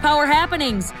Horsepower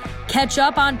Happenings. Catch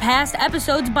up on past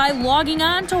episodes by logging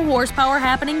on to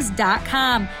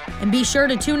horsepowerhappenings.com. And be sure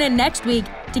to tune in next week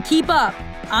to keep up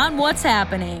on what's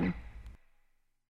happening.